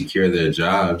to secure their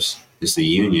jobs. It's the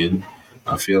union.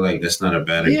 I feel like that's not a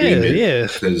bad agreement. Yeah.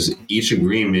 Because each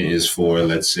agreement is for,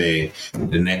 let's say,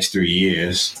 the next 3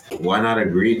 years. Why not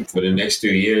agree for the next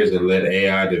 3 years and let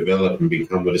AI develop and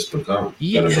become what it's become?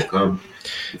 Yeah. Gonna become.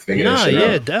 Figure that shit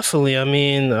out. Definitely. I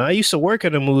mean, I used to work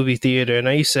at a movie theater, and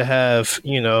I used to have,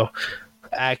 you know,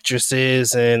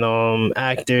 actresses and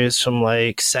actors from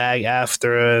like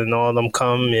SAG-AFTRA and all them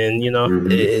come, and you know,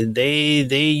 they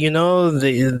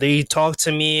talk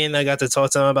to me, and I got to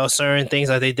talk to them about certain things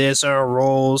that they did, certain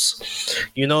roles.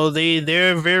 You know,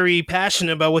 they're very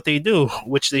passionate about what they do,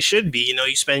 which they should be. You know,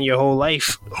 you spend your whole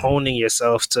life honing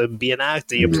yourself to be an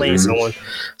actor. You're playing someone,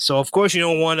 so of course you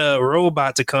don't want a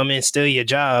robot to come in steal your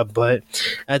job. But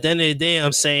at the end of the day,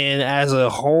 I'm saying, as a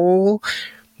whole,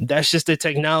 that's just the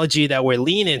technology that we're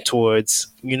leaning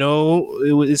towards. You know,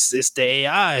 it's the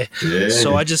AI. Yeah.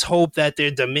 So I just hope that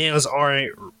their demands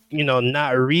aren't, you know,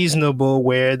 not reasonable,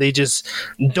 where they just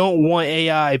don't want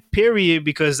AI, period,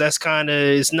 because that's kind of,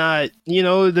 it's not, you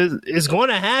know, it's going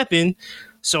to happen.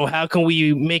 So how can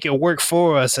we make it work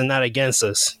for us and not against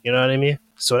us? You know what I mean?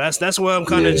 So that's what I'm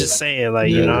kind of just saying.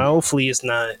 Like, you know, hopefully it's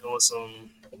not on some,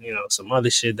 you know, some other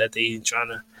shit that they trying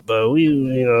to. But we,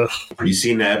 you know. You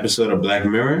seen the episode of Black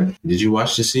Mirror? Did you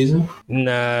watch the season?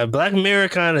 Nah, Black Mirror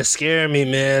kind of scared me,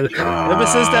 man. Ever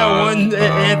since that one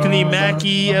Anthony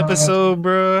Mackie episode,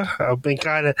 bro, I've been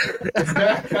traumatized,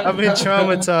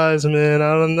 man.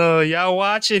 I don't know. Y'all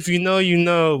watch it. If you know, you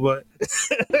know. But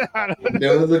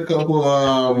there was a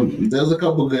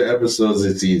couple good episodes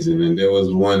this season, and there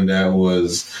was one that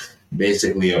was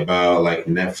basically about like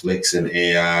Netflix and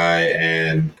AI,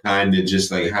 and kind of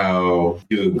just like how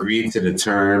you agree to the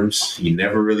terms. You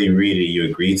never really read it. You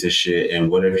agree to shit. And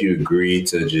what if you agree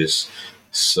to just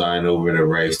sign over the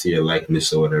rights to your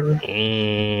likeness or whatever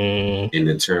in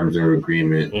the terms of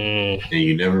agreement, and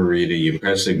you never read it, you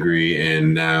press agree,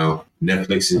 and now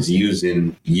Netflix is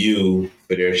using you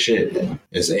for their shit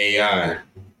as AI.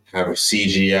 have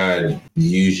CGI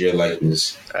use your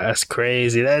likeness. That's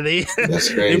crazy. That's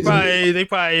crazy. They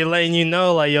probably letting you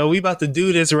know, like, yo, we about to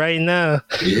do this right now.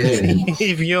 Yeah.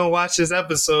 If you don't watch this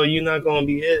episode, you're not gonna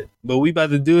be hit. But we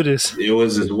about to do this. It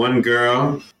was this one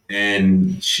girl,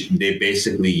 and they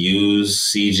basically use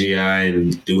CGI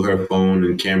and do her phone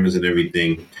and cameras and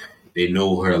everything. They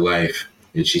know her life,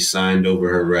 and she signed over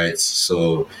her rights.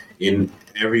 So in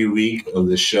every week of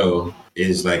the show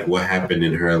is like what happened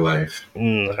in her life.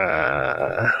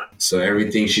 So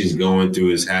everything she's going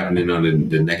through is happening on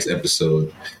the next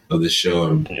episode of the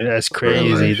show. That's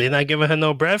crazy. They not giving her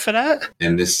no bread for that?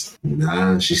 And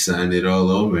she signed it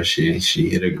all over. She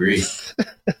hit agree.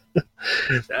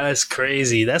 That's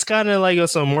crazy. That's kind of like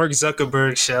some Mark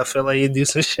Zuckerberg shit. I feel like you do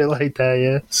some shit like that,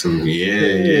 yeah.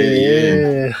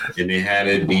 Yeah. And they had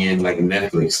it being like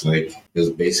Netflix, like it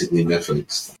was basically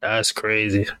Netflix. That's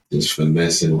crazy. Just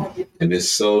finessing, and it's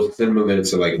so similar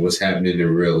to like what's happening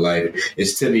in real life.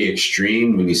 It's to the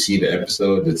extreme when you see the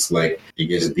episode. It's like it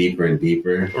gets deeper and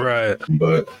deeper, right?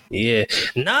 But yeah,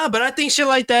 but I think shit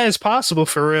like that is possible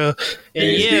for real.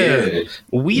 And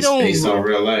we don't based on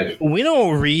real life. We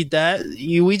don't read that.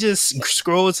 We just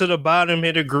scroll to the bottom,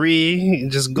 hit agree,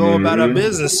 just go about our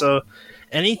business. So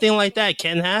anything like that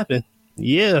can happen.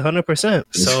 Yeah, 100%.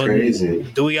 So crazy.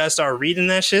 Do we gotta start reading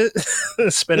that shit?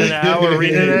 Spending an hour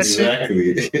reading that shit?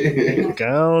 Exactly. I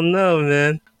don't know,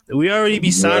 man. We already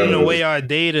be signing away our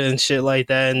data and shit like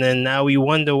that, and then now we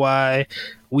wonder why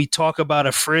we talk about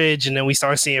a fridge and then we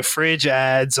start seeing fridge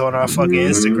ads on our fucking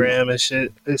Instagram and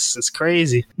shit. It's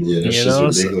crazy. Yeah, that's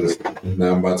just ridiculous.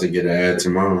 Now I'm about to get an ad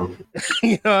tomorrow.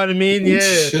 You know what I mean? Yeah.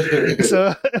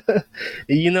 So,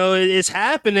 it's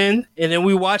happening. And then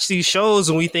we watch these shows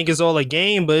and we think it's all a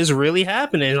game, but it's really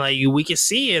happening. Like, we can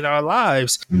see it in our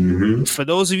lives. Mm-hmm. For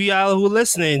those of you out who are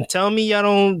listening, tell me y'all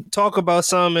don't talk about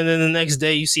something and then the next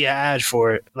day you see an ad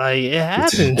for it. Like, it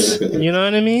happens. You know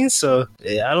what I mean? So,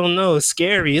 I don't know. It's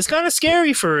scary. It's kind of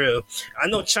scary for real. I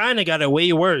know China got it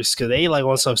way worse because they like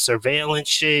on some surveillance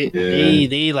shit. Yeah.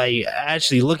 They like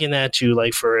actually looking at you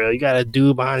like for real. You got a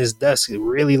dude behind his desk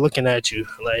really looking at you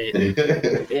like, and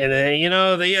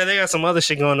then they got some other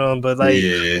shit going on. But like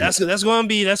that's gonna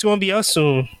be us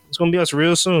soon. It's gonna be us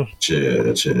real soon. Chill.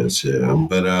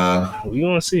 But we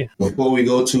gonna see. Before we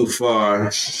go too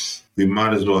far, we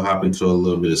might as well hop into a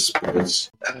little bit of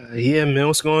sports. Yeah, man,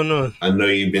 what's going on? I know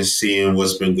you've been seeing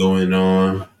what's been going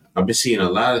on. I've been seeing a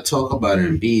lot of talk about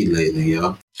Embiid lately,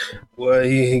 y'all. Well,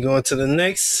 he going to the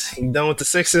Knicks? He done with the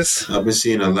Sixers? I've been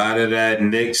seeing a lot of that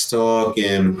Knicks talk,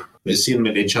 and it seems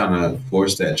like they're trying to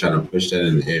push that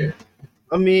in the air.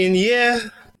 I mean, yeah.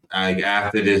 Like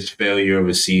after this failure of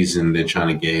a season, they're trying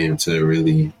to get him to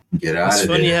really get out of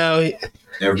there. It's funny how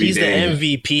he's day. the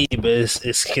MVP, but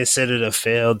it's considered a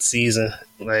failed season.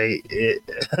 Like it.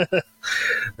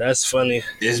 That's funny.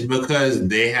 It's because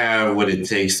they have what it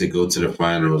takes to go to the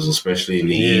finals, especially in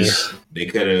the East. They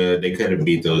could have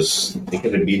beat those. They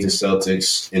could have beat the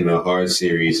Celtics in a hard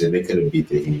series, and they could have beat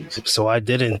the Heat. So why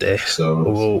didn't they?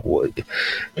 So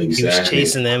exactly. He was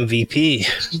chasing the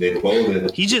MVP. They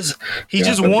folded. He just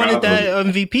wanted that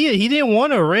MVP. He didn't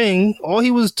want a ring. All he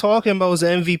was talking about was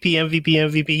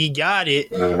MVP. He got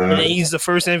it, and then he's the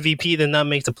first MVP to not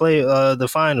make the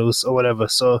finals or whatever.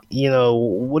 So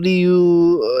what do you?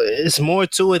 It's more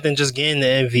to it than just getting the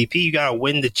MVP. You gotta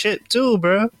win the chip too,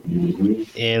 bro. Mm-hmm.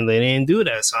 And they didn't do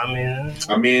that. So I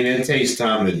mean, it takes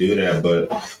time to do that,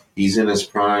 but he's in his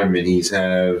prime, and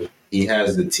he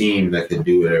has the team that could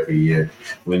do it every year.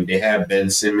 When they had Ben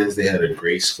Simmons, they had a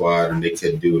great squad, and they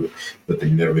could do it, but they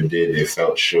never did. They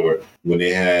felt short. When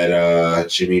they had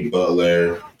Jimmy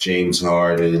Butler, James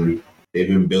Harden, they've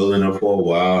been building up for a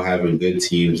while, having good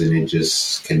teams, and they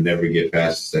just can never get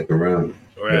past the second round.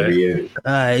 Right. Yeah.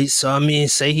 All right. So I mean,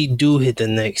 say he do hit the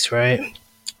Knicks, right?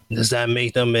 Does that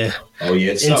make them an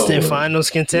instant finals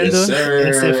contender? Yes, sir.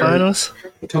 Instant finals?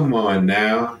 Come on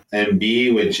now,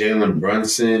 Embiid with Jalen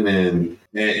Brunson and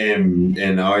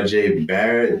RJ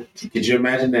Barrett. Could you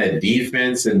imagine that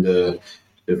defense and the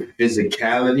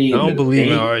physicality? I don't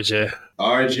believe in RJ.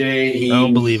 I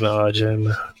don't believe in RJ,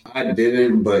 man. I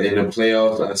didn't, but in the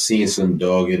playoffs, I've seen some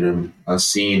dog in him. I've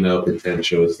seen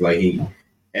potential. It's like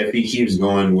if he keeps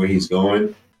going where he's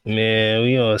going. Man,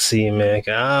 we gonna see, man.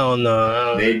 I don't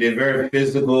know. They're very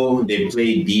physical. They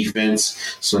play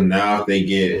defense. So now if they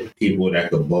get people that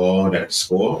could ball, that could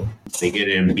score, they get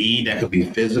Embiid that could be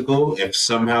physical. If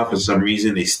somehow, for some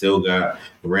reason, they still got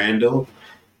Randall,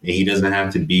 and he doesn't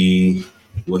have to be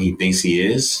what he thinks he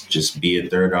is, just be a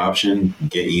third option,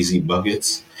 get easy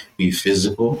buckets, be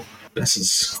physical. That's a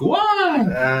squad.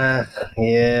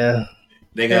 Yeah.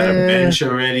 They got a bench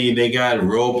already. They got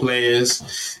role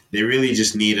players. They really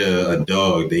just need a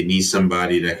dog. They need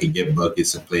somebody that can get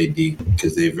buckets and play deep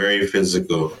because they're very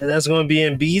physical. And that's going to be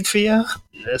Embiid for you?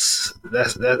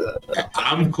 That.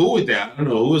 I'm cool with that. I don't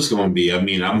know who it's going to be. I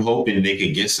mean, I'm hoping they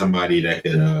could get somebody that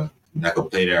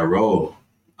could play that role.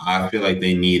 I feel like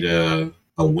they need a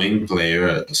wing player,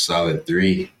 a solid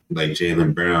three, like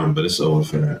Jaylen Brown, but it's over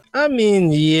for that. I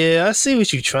mean, yeah, I see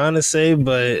what you're trying to say,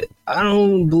 but I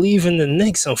don't believe in the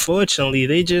Knicks, unfortunately.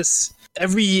 They just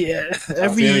every year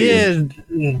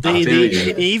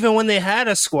they even when they had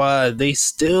a squad, they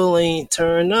still ain't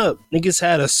turn up. Niggas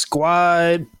had a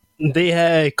squad, they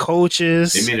had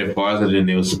coaches. They made it farther than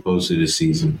they were supposed to this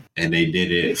season, and they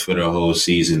did it for the whole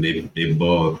season. They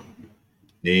balled.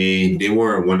 They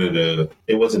weren't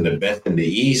they wasn't the best in the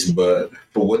East, but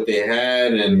for what they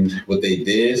had and what they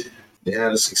did, they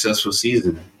had a successful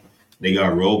season. They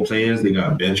got role players, they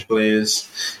got bench players.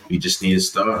 We just need a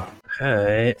star. All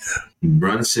right.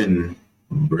 Brunson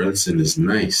is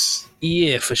nice.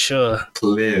 Yeah, for sure.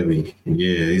 Clearly.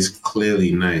 Yeah, he's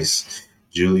clearly nice.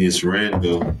 Julius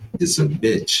Randle is a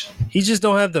bitch. He just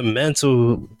don't have the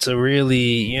mental to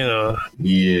really,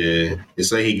 Yeah.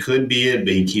 It's like he could be it,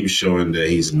 but he keeps showing that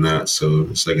he's not. So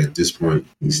it's like at this point,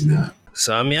 he's not.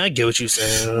 So, I mean, I get what you're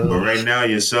saying. But right now,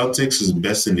 your Celtics is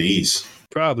best in the East.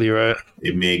 Probably, right.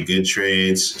 They made good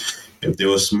trades. If they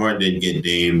were smart, they'd get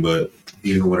Dame, but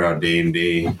even without Dame,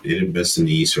 they're the best in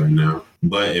the East right now.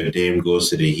 But if Dame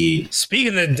goes to the Heat.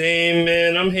 Speaking of Dame,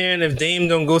 man, I'm hearing if Dame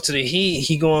don't go to the Heat,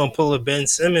 he going to pull a Ben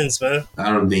Simmons, man.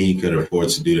 I don't think he could afford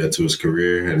to do that to his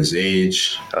career at his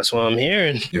age. That's what I'm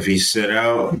hearing. If he sit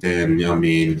out, then, I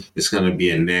mean, it's going to be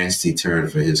a nasty turn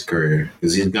for his career.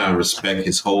 Because he's got to respect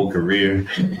his whole career.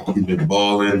 He's been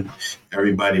balling.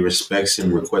 Everybody respects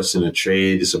him, requesting a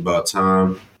trade. It's about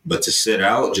time. But to sit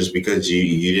out just because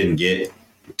you didn't get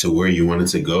to where you wanted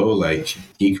to go, like,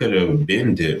 he could have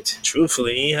been dipped.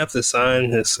 Truthfully, he ain't have to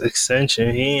sign his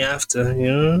extension. He ain't have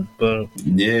to, but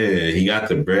yeah, he got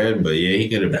the bread, but yeah, he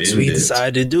could have been dipped. That's what he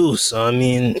decided to do. So, I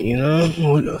mean,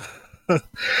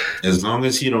 as long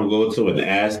as he don't go to an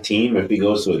ass team, if he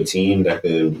goes to a team that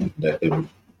could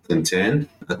contend,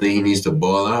 I think he needs to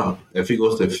ball out. If he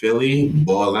goes to Philly,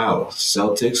 ball out.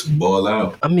 Celtics, ball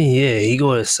out. I mean, yeah, he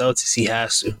go to Celtics, he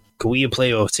has to. Could we a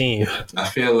playoff team? I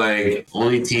feel like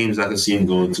only teams I can see him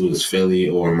going to is Philly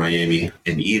or Miami.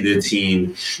 And either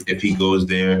team, if he goes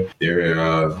there, they're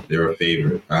a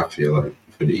favorite, I feel like,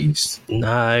 for the East.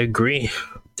 Nah, I agree.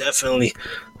 Definitely.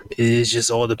 It just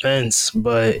all depends.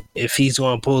 But if he's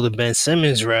going to pull the Ben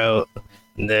Simmons route,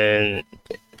 then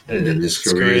his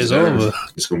career is over.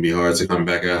 It's going to be hard to come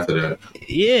back after that.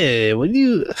 Yeah,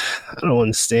 I don't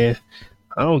understand.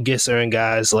 I don't get certain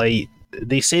guys like,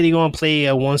 they say they're going to play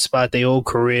at one spot their whole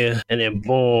career, and then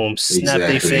boom, snap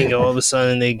their finger, all of a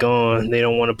sudden they gone. They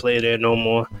don't want to play there no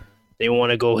more. They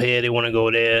want to go here, they want to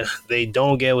go there. They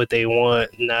don't get what they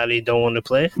want. Now they don't want to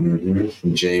play.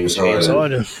 Mm-hmm. James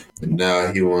Harden.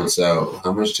 Now he wants out.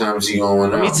 How much time is he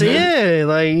going out? Yeah,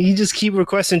 like he just keep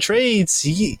requesting trades.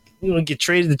 He get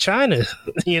traded to China.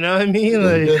 You know what I mean?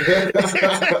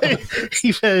 Like,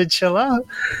 he better chill out.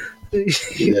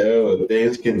 Yeah,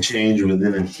 things can change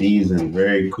within a season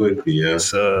very quickly. Yeah.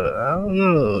 So I don't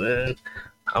know, man.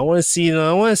 I want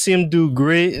to see him do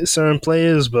great, certain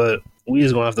players, but we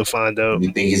just gonna have to find out.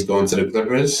 You think he's going to the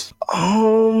Clippers?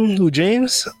 Who,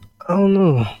 James? I don't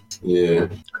know. Yeah.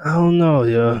 I don't know,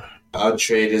 yeah. I'll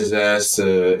trade his ass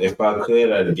to, if I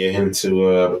could, I'd get him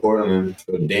to Portland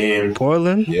for Dame.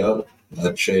 Portland? Yep.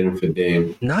 I'd trade him for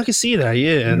Dame. No, I can see that,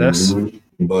 yeah. That's.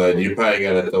 But you probably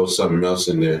got to throw something else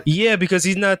in there. Yeah, because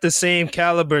he's not the same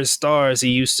caliber star as he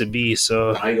used to be.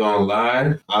 So I ain't going to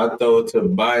lie. I'll throw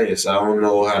Tobias. I don't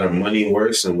know how the money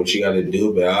works and what you got to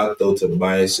do, but I'll throw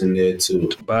Tobias in there too.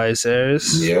 Tobias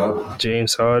Harris? Yeah.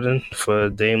 James Harden for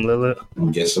Dame Lillard?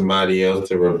 Get somebody else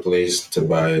to replace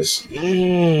Tobias.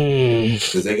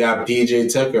 Because they got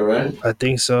PJ Tucker, right? I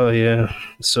think so, yeah.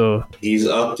 So he's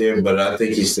up there, but I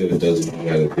think he still does what he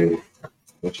got to do.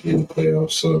 Especially in the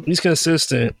playoffs, so he's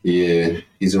consistent. Yeah,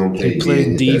 he's gonna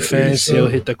play defense. He'll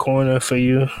hit the corner for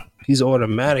you. He's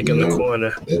automatic in the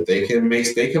corner. They can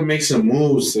make some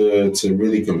moves to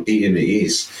really compete in the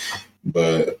East,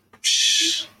 but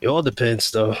it all depends,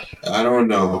 though. I don't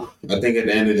know. I think at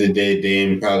the end of the day,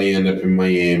 Dame probably end up in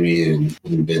Miami, and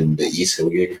then the East will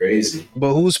get crazy.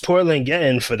 But who's Portland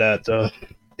getting for that, though?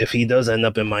 If he does end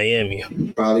up in Miami,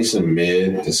 probably some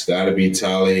mid. It's got to be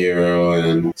Tyler Hero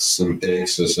and some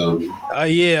picks or something.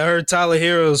 Yeah, I heard Tyler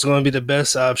Hero is going to be the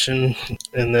best option,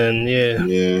 and then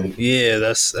yeah,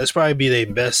 that's probably be their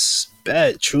best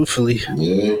bet, truthfully.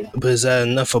 Yeah. But is that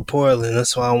enough for Portland?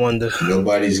 That's why I wonder.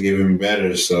 Nobody's giving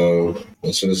better, so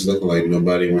that's what it's looking like.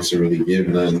 Nobody wants to really give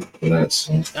nothing for that.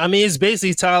 So I mean, it's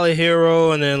basically Tyler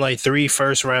Hero and then like 3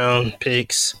 first-round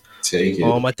picks. take it.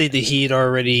 I think the Heat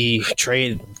already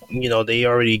they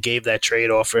already gave that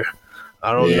trade offer.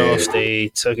 I don't know if they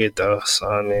took it though. So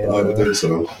I mean, I don't think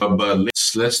so. But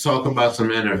let's talk about some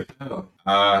NFL.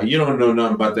 You don't know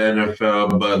nothing about the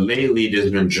NFL, but lately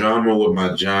there's been drama with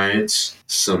my Giants.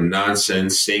 Some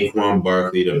nonsense. Saquon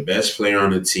Barkley, the best player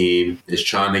on the team, is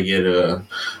trying to get a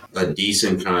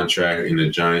decent contract, and the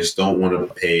Giants don't want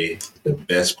to pay the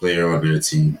best player on their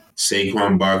team.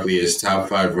 Saquon Barkley is top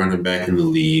 5 running back in the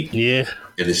league. Yeah.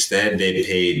 And instead, they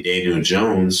paid Daniel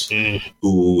Jones,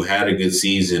 who had a good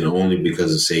season only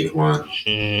because of Saquon.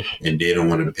 And they don't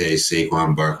want to pay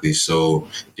Saquon Barkley. So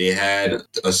they had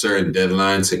a certain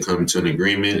deadline to come to an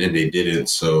agreement, and they didn't.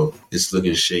 So it's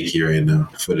looking shaky right now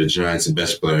for the Giants'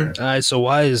 best player. All right, so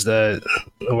why is that?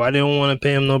 Why they don't want to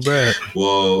pay him no bread?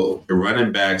 Well, the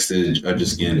running backs are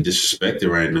just getting disrespected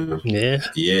right now. Yeah?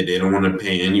 Yeah, they don't want to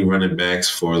pay any running backs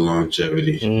for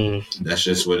longevity. That's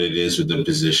just what it is with the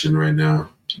position right now.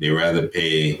 They rather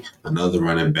pay another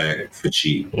running back for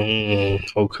cheap.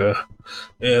 Okay.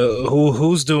 Yeah,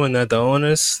 who's doing that? The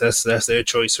owners? That's their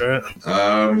choice, right?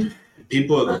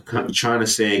 People are trying to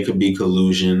say it could be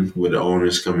collusion with the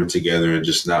owners coming together and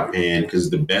just not paying, because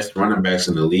the best running backs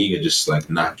in the league are just like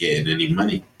not getting any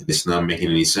money. It's not making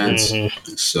any sense.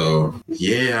 So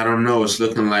yeah, I don't know. It's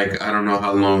looking like I don't know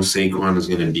how long Saquon is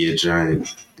going to be a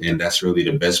Giant, and that's really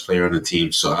the best player on the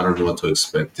team. So I don't know what to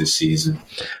expect this season.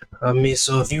 I mean,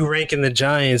 so if you ranking the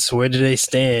Giants, where do they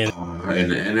stand? In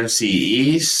the NFC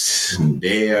East,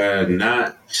 they are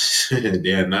not.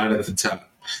 They are not at the top.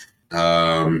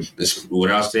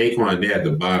 Without Saquon, they're at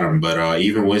the bottom. But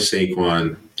even with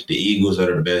Saquon, the Eagles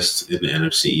are the best in the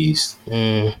NFC East,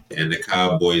 and the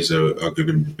Cowboys are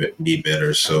going to be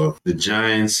better. So the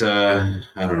Giants, I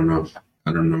don't know.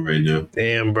 I don't know right now.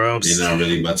 Damn, bro. They're not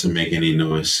really about to make any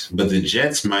noise. But the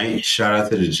Jets might. Shout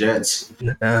out to the Jets.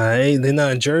 They're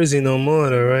not in Jersey no more,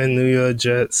 though, right? New York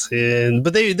Jets. Yeah.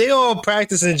 But they all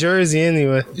practice in Jersey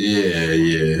anyway.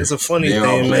 Yeah. It's a funny they thing,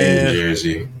 all play man. in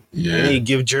Jersey. Yeah. They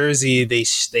give Jersey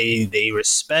they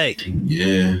respect.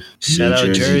 Yeah. Shout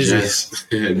out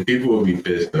Jersey. People will be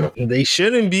pissed though. They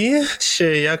shouldn't be.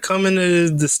 Shit, y'all coming to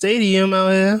the stadium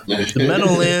out here, the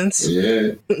Meadowlands.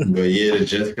 Yeah. But yeah, the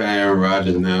Jets got Aaron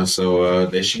Rodgers now, so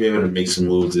they should be able to make some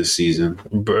moves this season.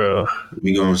 Bro.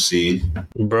 We gonna see.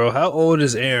 Bro, how old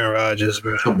is Aaron Rodgers,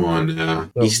 bro? Come on now.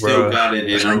 He still got it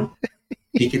in him.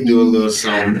 He can do a little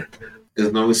something. As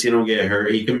long as he don't get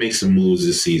hurt, he can make some moves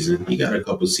this season. He got a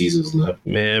couple seasons left.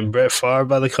 Man, Brett Favre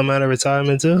about to come out of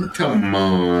retirement too? Come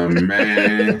on,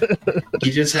 man.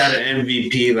 He just had an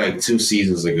MVP like 2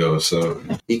 seasons ago, so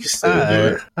he can still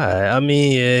do it. I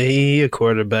mean, yeah, he a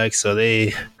quarterback, so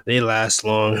they last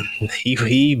long.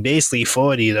 He basically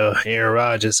 40 though, Aaron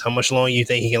Rodgers. How much longer you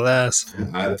think he can last?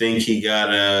 I think he got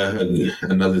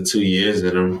another 2 years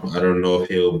in him. I don't know if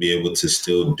he'll be able to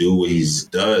still do what he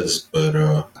does, but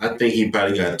I think he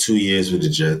probably got 2 years with the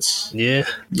Jets. Yeah?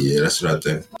 Yeah, that's what I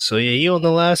think. So yeah, he on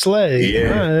the last leg.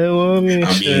 Yeah. Right, well,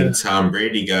 I mean, Tom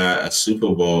Brady got a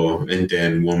Super Bowl and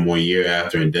then one more year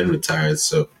after and then retired,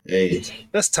 so hey.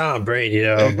 That's Tom Brady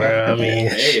though, bro. I mean,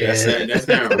 hey, that's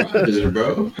Aaron Rodgers,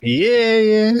 bro.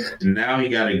 Yeah. And now he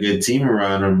got a good team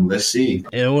around him. Let's see.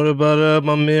 And what about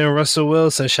my man Russell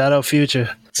Wilson? Shout out Future.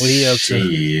 What he up to?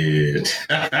 Shit.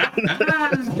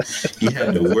 He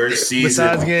had the worst season.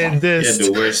 Besides getting dissed. He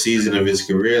had the worst season of his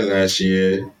career last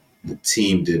year. The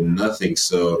team did nothing.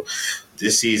 So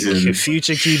this season,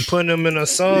 Future keep putting him in a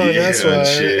song. That's why.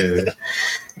 Shit.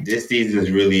 This season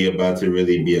is really about to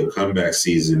really be a comeback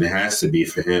season. It has to be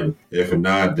for him. If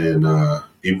not, then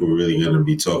people are really going to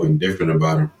be talking different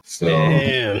about him. So,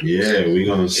 Damn. yeah, we're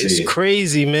going to see. It's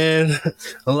crazy, man.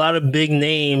 A lot of big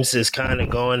names is kind of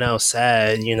going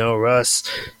outside, you know, Russ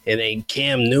and then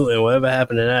Cam Newton. Whatever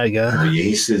happened to that guy? Oh, yeah,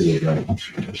 he sizzled up.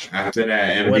 After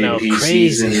that MVP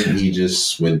season, he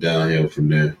just went downhill from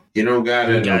there. He don't got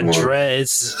it no more.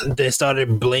 Dreads. They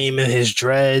started blaming his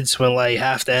dreads when like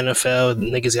half the NFL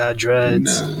niggas got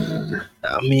dreads. Nah.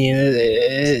 I mean,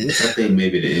 I think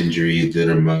maybe the injury did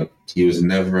him up. He was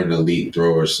never an elite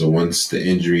thrower, so once the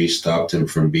injury stopped him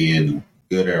from being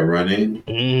good at running,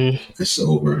 it's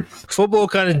over. Football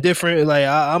kind of different. Like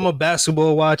I'm a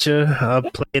basketball watcher. I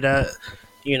play that.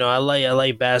 I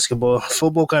like basketball.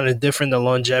 Football kind of different. The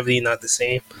longevity not the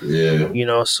same.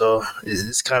 Yeah. So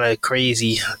it's kind of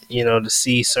crazy, to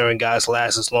see certain guys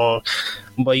last as long.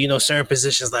 But certain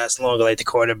positions last longer, like the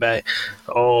quarterback.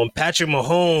 Patrick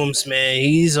Mahomes, man,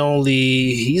 he's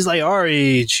like our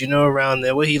age, around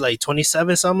there. What he like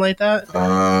 27, something like that. So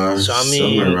I mean,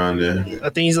 somewhere around there. I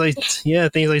think he's like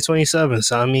 27.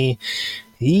 So I mean,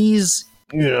 he's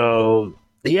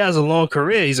he has a long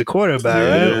career. He's a quarterback,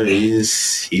 right?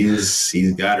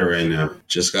 He's got it right now.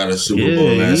 Just got a Super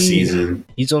Bowl last season.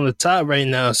 He's on the top right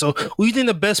now. So who do you think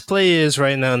the best player is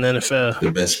right now in the NFL?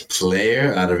 The best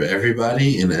player out of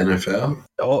everybody in the NFL?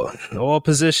 All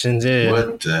positions,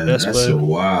 yeah. That's a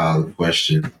wild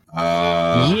question.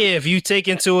 If you take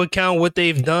into account what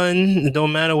they've done, it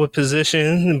don't matter what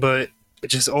position, but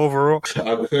just overall.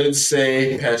 I could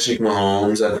say Patrick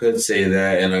Mahomes. I could say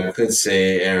that, and I could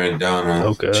say Aaron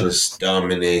Donald. Okay. Just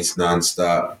dominates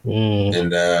nonstop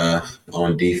and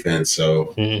on defense.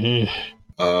 So,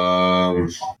 I'd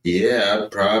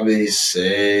probably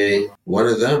say one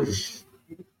of them.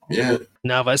 Yeah.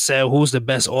 Now, if I said who's the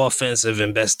best offensive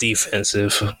and best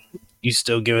defensive, you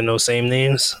still giving those same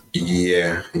names?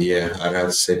 Yeah. I'd have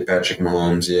to say Patrick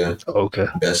Mahomes. Yeah. Okay.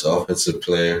 Best offensive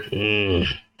player.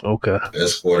 Okay.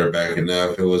 Best quarterback. And now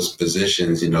if it was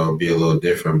positions, it'd be a little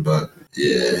different. But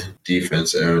yeah,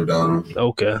 defense, Aaron Donald.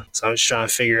 Okay. So I'm just trying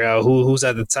to figure out who's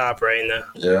at the top right now.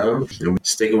 Yeah. And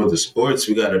sticking with the sports,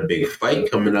 we got a big fight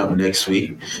coming up next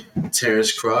week.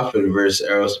 Terrence Crawford versus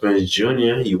Errol Spence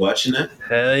Jr. You watching that?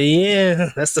 Hell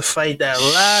yeah. That's the fight that a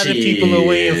lot of people are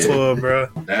waiting for, bro.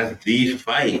 That's the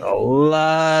fight. A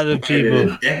lot of people. In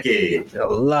a decade. A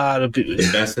lot of people.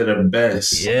 The best of the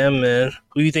best. Yeah, man.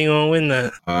 Who you think gonna win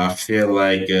that? I feel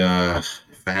like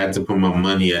if I had to put my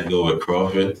money, I'd go with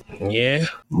Crawford. Yeah?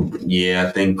 Yeah,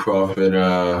 I think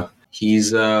Crawford,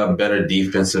 he's a better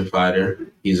defensive fighter.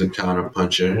 He's a counter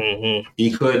puncher.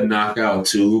 He could knock out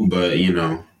too, but,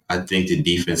 I think the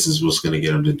defense is what's going to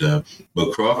get him the dub.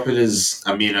 But Crawford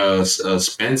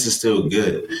Spence is still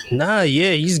good. Nah,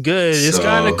 yeah, he's good. It's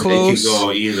kind of close. It could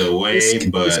go either way,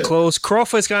 but it's close.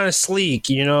 Crawford's kind of sleek,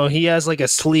 he has like a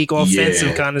sleek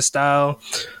offensive kind of style.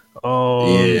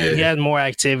 He had more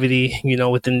activity,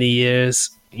 within the years,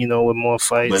 with more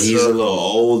fights. But he's a little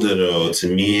older though.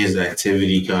 To me, his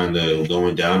activity kind of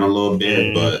going down a little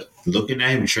bit, but looking at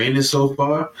him training so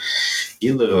far,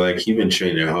 he look like he been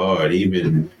training hard.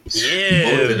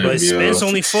 But Spence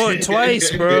only fought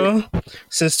twice, bro.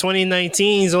 Since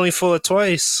 2019, he's only fought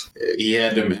twice. He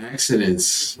had them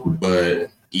accidents,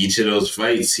 but each of those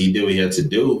fights, he did what he had to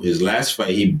do. His last fight,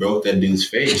 he broke that dude's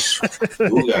face.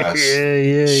 Yeah.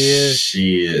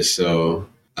 Shit, so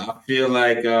I feel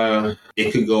like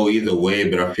it could go either way,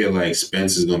 but I feel like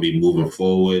Spence is going to be moving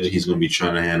forward. He's going to be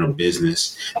trying to handle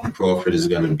business. Crawford is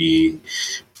going to be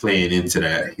playing into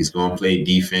that. He's going to play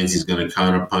defense. He's going to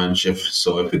counter punch. If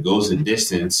it goes the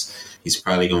distance, he's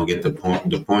probably going to get the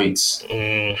points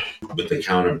with the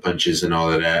counter punches and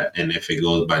all of that. And if it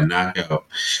goes by knockout,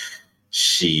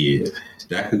 shit,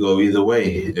 that could go either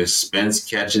way. If Spence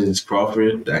catches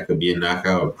Crawford, that could be a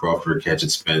knockout. If Crawford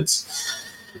catches Spence,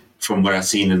 from what I've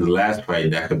seen in the last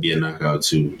fight, that could be a knockout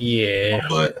too. Yeah.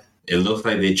 But it looks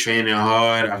like they're training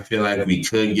hard. I feel like we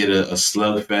could get a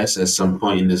slugfest at some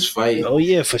point in this fight. Oh,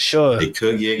 yeah, for sure. It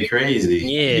could get crazy.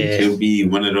 Yeah. It could be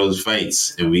one of those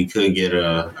fights, and we could get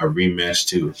a rematch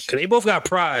too. Because they both got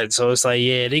pride, so it's like,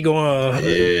 they going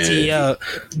to tee up.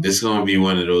 This is going to be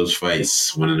one of those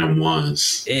fights, one of them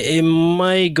ones. It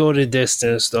might go the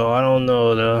distance, though. I don't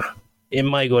know, though. It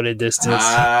might go the distance.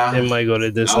 I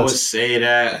would say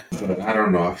that, but I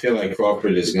don't know. I feel like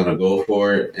Crawford is going to go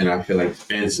for it, and I feel like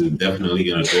Spence is definitely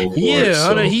going to go for it.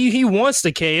 Yeah, he wants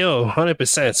the KO,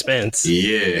 100% Spence.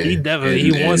 Yeah. He definitely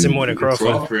he wants it more than Crawford.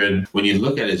 Crawford, when you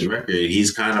look at his record,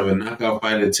 he's kind of a knockout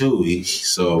fighter too. I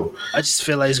just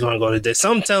feel like he's going to go to distance.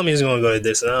 Some tell me he's going to go to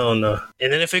distance. I don't know.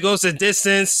 And then if it goes to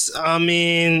distance, I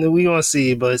mean, we going to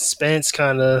see. But Spence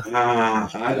kind of...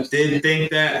 I did think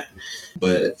that.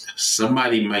 But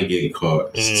somebody might get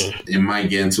caught. It might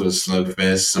get into a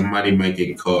slugfest. Somebody might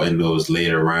get caught in those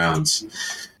later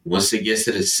rounds. Once it gets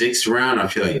to the sixth round, I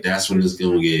feel like that's when it's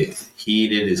going to get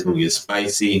heated. It's going to get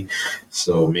spicy.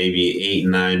 So maybe 8,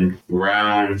 9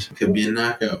 round could be a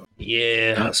knockout.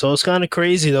 Yeah. So it's kind of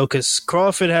crazy, though, because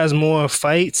Crawford has more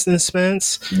fights than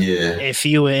Spence. Yeah. And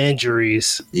fewer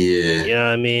injuries. Yeah. You know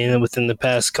what I mean? Within the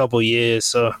past couple years.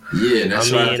 So yeah,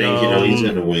 that's why I think, he's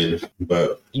going to win.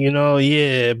 But...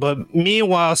 But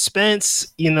meanwhile,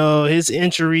 Spence, his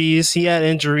injuries, he had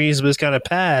injuries, but it's kind of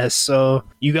past. So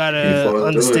you got to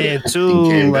understand,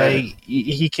 too, like,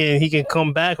 he can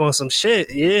come back on some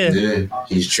shit. Yeah. Yeah,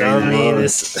 he's training hard.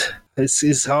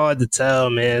 It's hard to tell,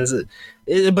 man.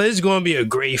 But it's going to be a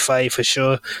great fight for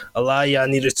sure. A lot of y'all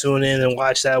need to tune in and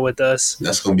watch that with us.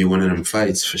 That's going to be one of them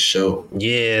fights for sure.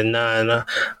 Yeah, nah.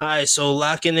 All right, so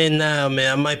locking in now,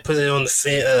 man. I might put it on the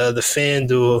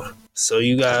FanDuel. So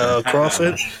you got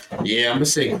Crawford? Yeah, I'm going to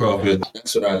say Crawford.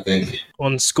 That's what I think.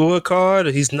 On the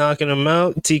scorecard, he's knocking him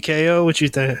out. TKO, what you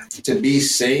think? To be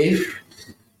safe,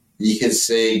 you could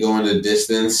say going the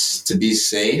distance to be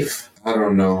safe. I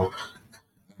don't know.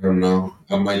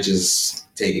 I might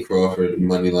just take Crawford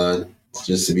money line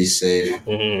just to be safe.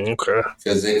 Okay.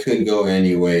 Because it could go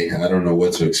anyway. I don't know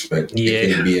what to expect. Yeah.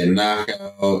 It could be a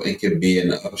knockout. It could be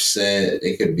an upset.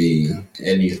 It could be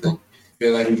anything. I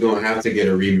feel like we're going to have to get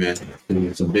a rematch.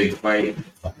 It's a big fight.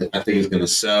 I think it's going to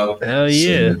sell. Hell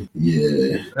yeah. So,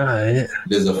 yeah. All right.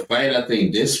 There's a fight, I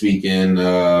think, this weekend.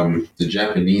 The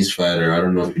Japanese fighter, I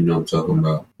don't know if you know what I'm talking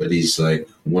about, but he's like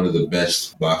one of the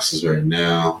best boxers right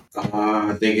now.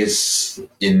 I think it's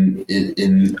in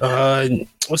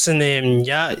what's the name?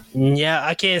 Yeah,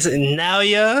 I can't say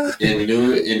Naoya.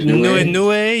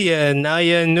 Inoue. Yeah,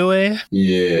 Naoya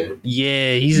Inoue.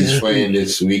 Yeah, he's fighting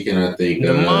this weekend, I think.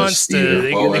 The monster.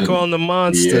 They call him the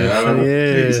monster.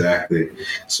 Yeah, exactly.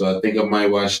 So I think I might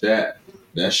watch that.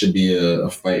 That should be a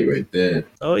fight right there.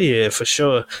 Oh, yeah, for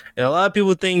sure. And a lot of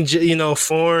people think,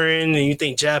 foreign, and you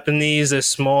think Japanese, they're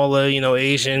smaller,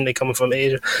 Asian, they coming from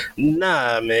Asia.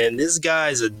 Nah, man, this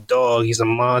guy's a dog. He's a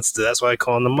monster. That's why I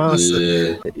call him the monster.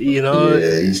 Yeah.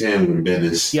 Yeah, he's handling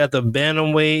business. He had the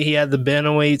bantamweight. He had the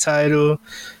bantamweight title,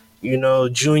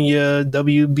 junior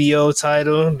WBO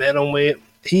title, bantamweight.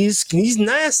 He's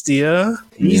nasty, huh?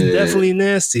 He's definitely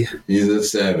nasty. He's a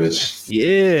savage.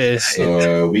 Yeah.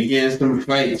 So we getting some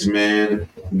fights, man.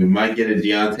 We might get a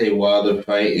Deontay Wilder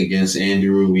fight against Andy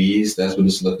Ruiz. That's what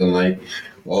it's looking like.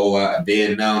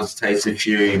 They announced Tyson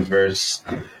Fury versus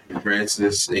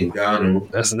Francis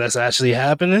Ngannou. That's actually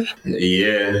happening?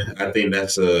 Yeah, I think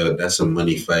that's a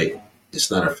money fight. It's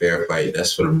not a fair fight.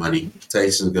 That's for the money.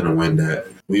 Tyson's gonna win that.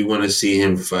 We want to see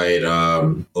him fight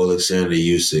Alexander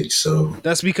Usyk. So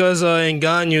that's because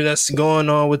Ngannou, that's going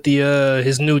on with the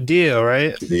his new deal,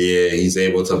 right? Yeah, he's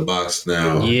able to box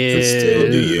now. Yeah, and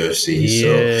still do UFC.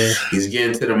 Yeah. So he's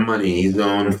getting to the money. He's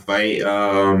going to fight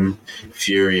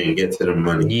Fury and get to the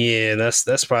money. Yeah,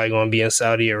 that's probably going to be in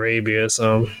Saudi Arabia or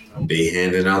something. They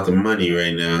handing out the money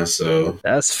right now, so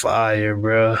that's fire,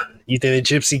 bro. You think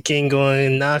the Gypsy King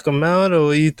going to knock him out,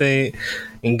 or you think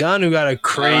Ngannou got a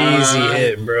crazy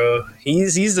hit, bro?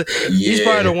 He's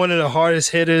probably one of the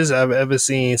hardest hitters I've ever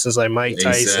seen since like Mike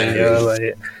Tyson. Exactly. Yo,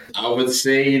 like, I would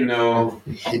say,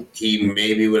 he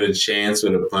maybe with a chance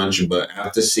with a punch, but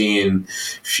after seeing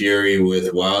Fury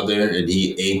with Wilder and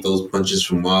he ate those punches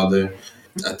from Wilder,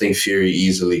 I think Fury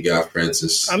easily got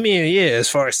Francis. I mean, yeah, as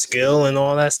far as skill and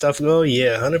all that stuff go,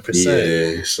 yeah,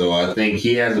 100%. Yeah, so I think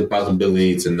he has the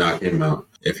possibility to knock him out.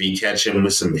 If he catch him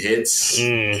with some hits,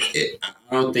 I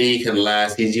don't think he can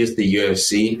last. He's used to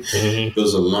UFC.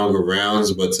 Those are longer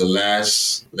rounds, but to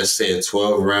last, let's say, a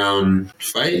 12-round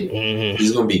fight,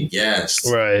 he's going to be gassed.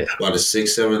 Right. By the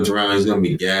 6th, 7th round, he's going to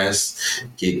be gassed.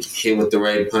 Get hit with the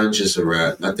right punch, it's a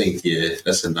wrap. I think,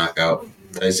 that's a knockout.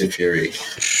 Tyson Fury.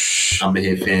 I'm going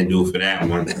to hit FanDuel for that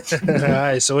one. All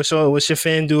right, so what's your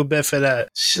FanDuel bet for that?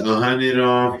 100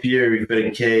 on Fury for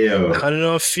the KO. 100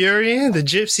 on Fury, the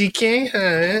Gypsy King? All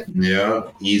right. Yeah,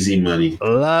 easy money. A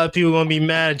lot of people going to be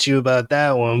mad at you about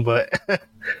that one, but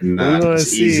nah, we're going to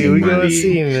see. We're going to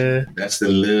see, man. That's the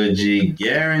Lil G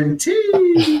guarantee.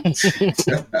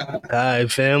 All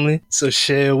right, family. So,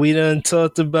 shit, we done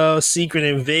talked about Secret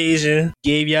Invasion.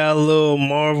 Gave y'all a little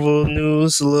Marvel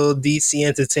news, a little DC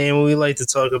entertainment. We like to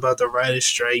talk about the writer's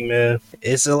strike, man.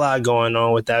 It's a lot going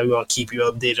on with that. We're going to keep you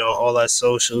updated on all our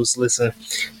socials. Listen,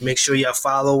 make sure y'all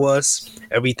follow us.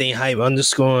 Everything Hype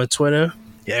 _ on Twitter.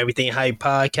 Everything Hype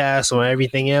Podcast on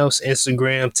everything else,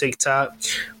 Instagram, TikTok.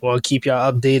 We'll keep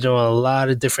y'all updated on a lot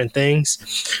of different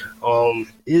things.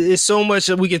 It's so much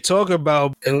that we can talk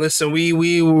about. And listen, we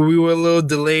were a little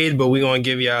delayed, but we're gonna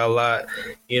give y'all a lot.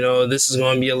 This is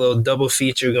gonna be a little double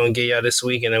feature. We're gonna get y'all this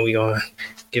week, and then we're gonna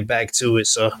get back to it.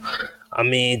 So,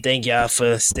 thank y'all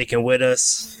for sticking with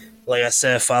us. Like I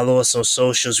said, follow us on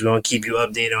socials. We're going to keep you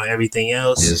updated on everything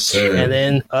else. Yes, sir. And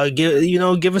then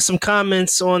give us some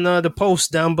comments on the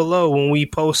post down below when we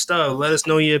post up. Let us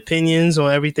know your opinions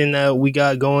on everything that we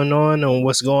got going on and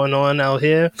what's going on out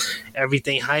here.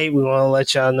 Everything Hype. We want to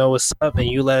let y'all know what's up, and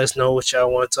you let us know what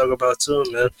y'all want to talk about too,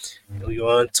 man. We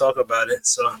want to talk about it.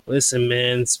 So, listen,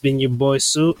 man, it's been your boy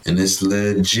Soup. And it's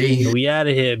Lil G. We out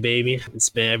of here, baby. It's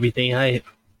been Everything Hype.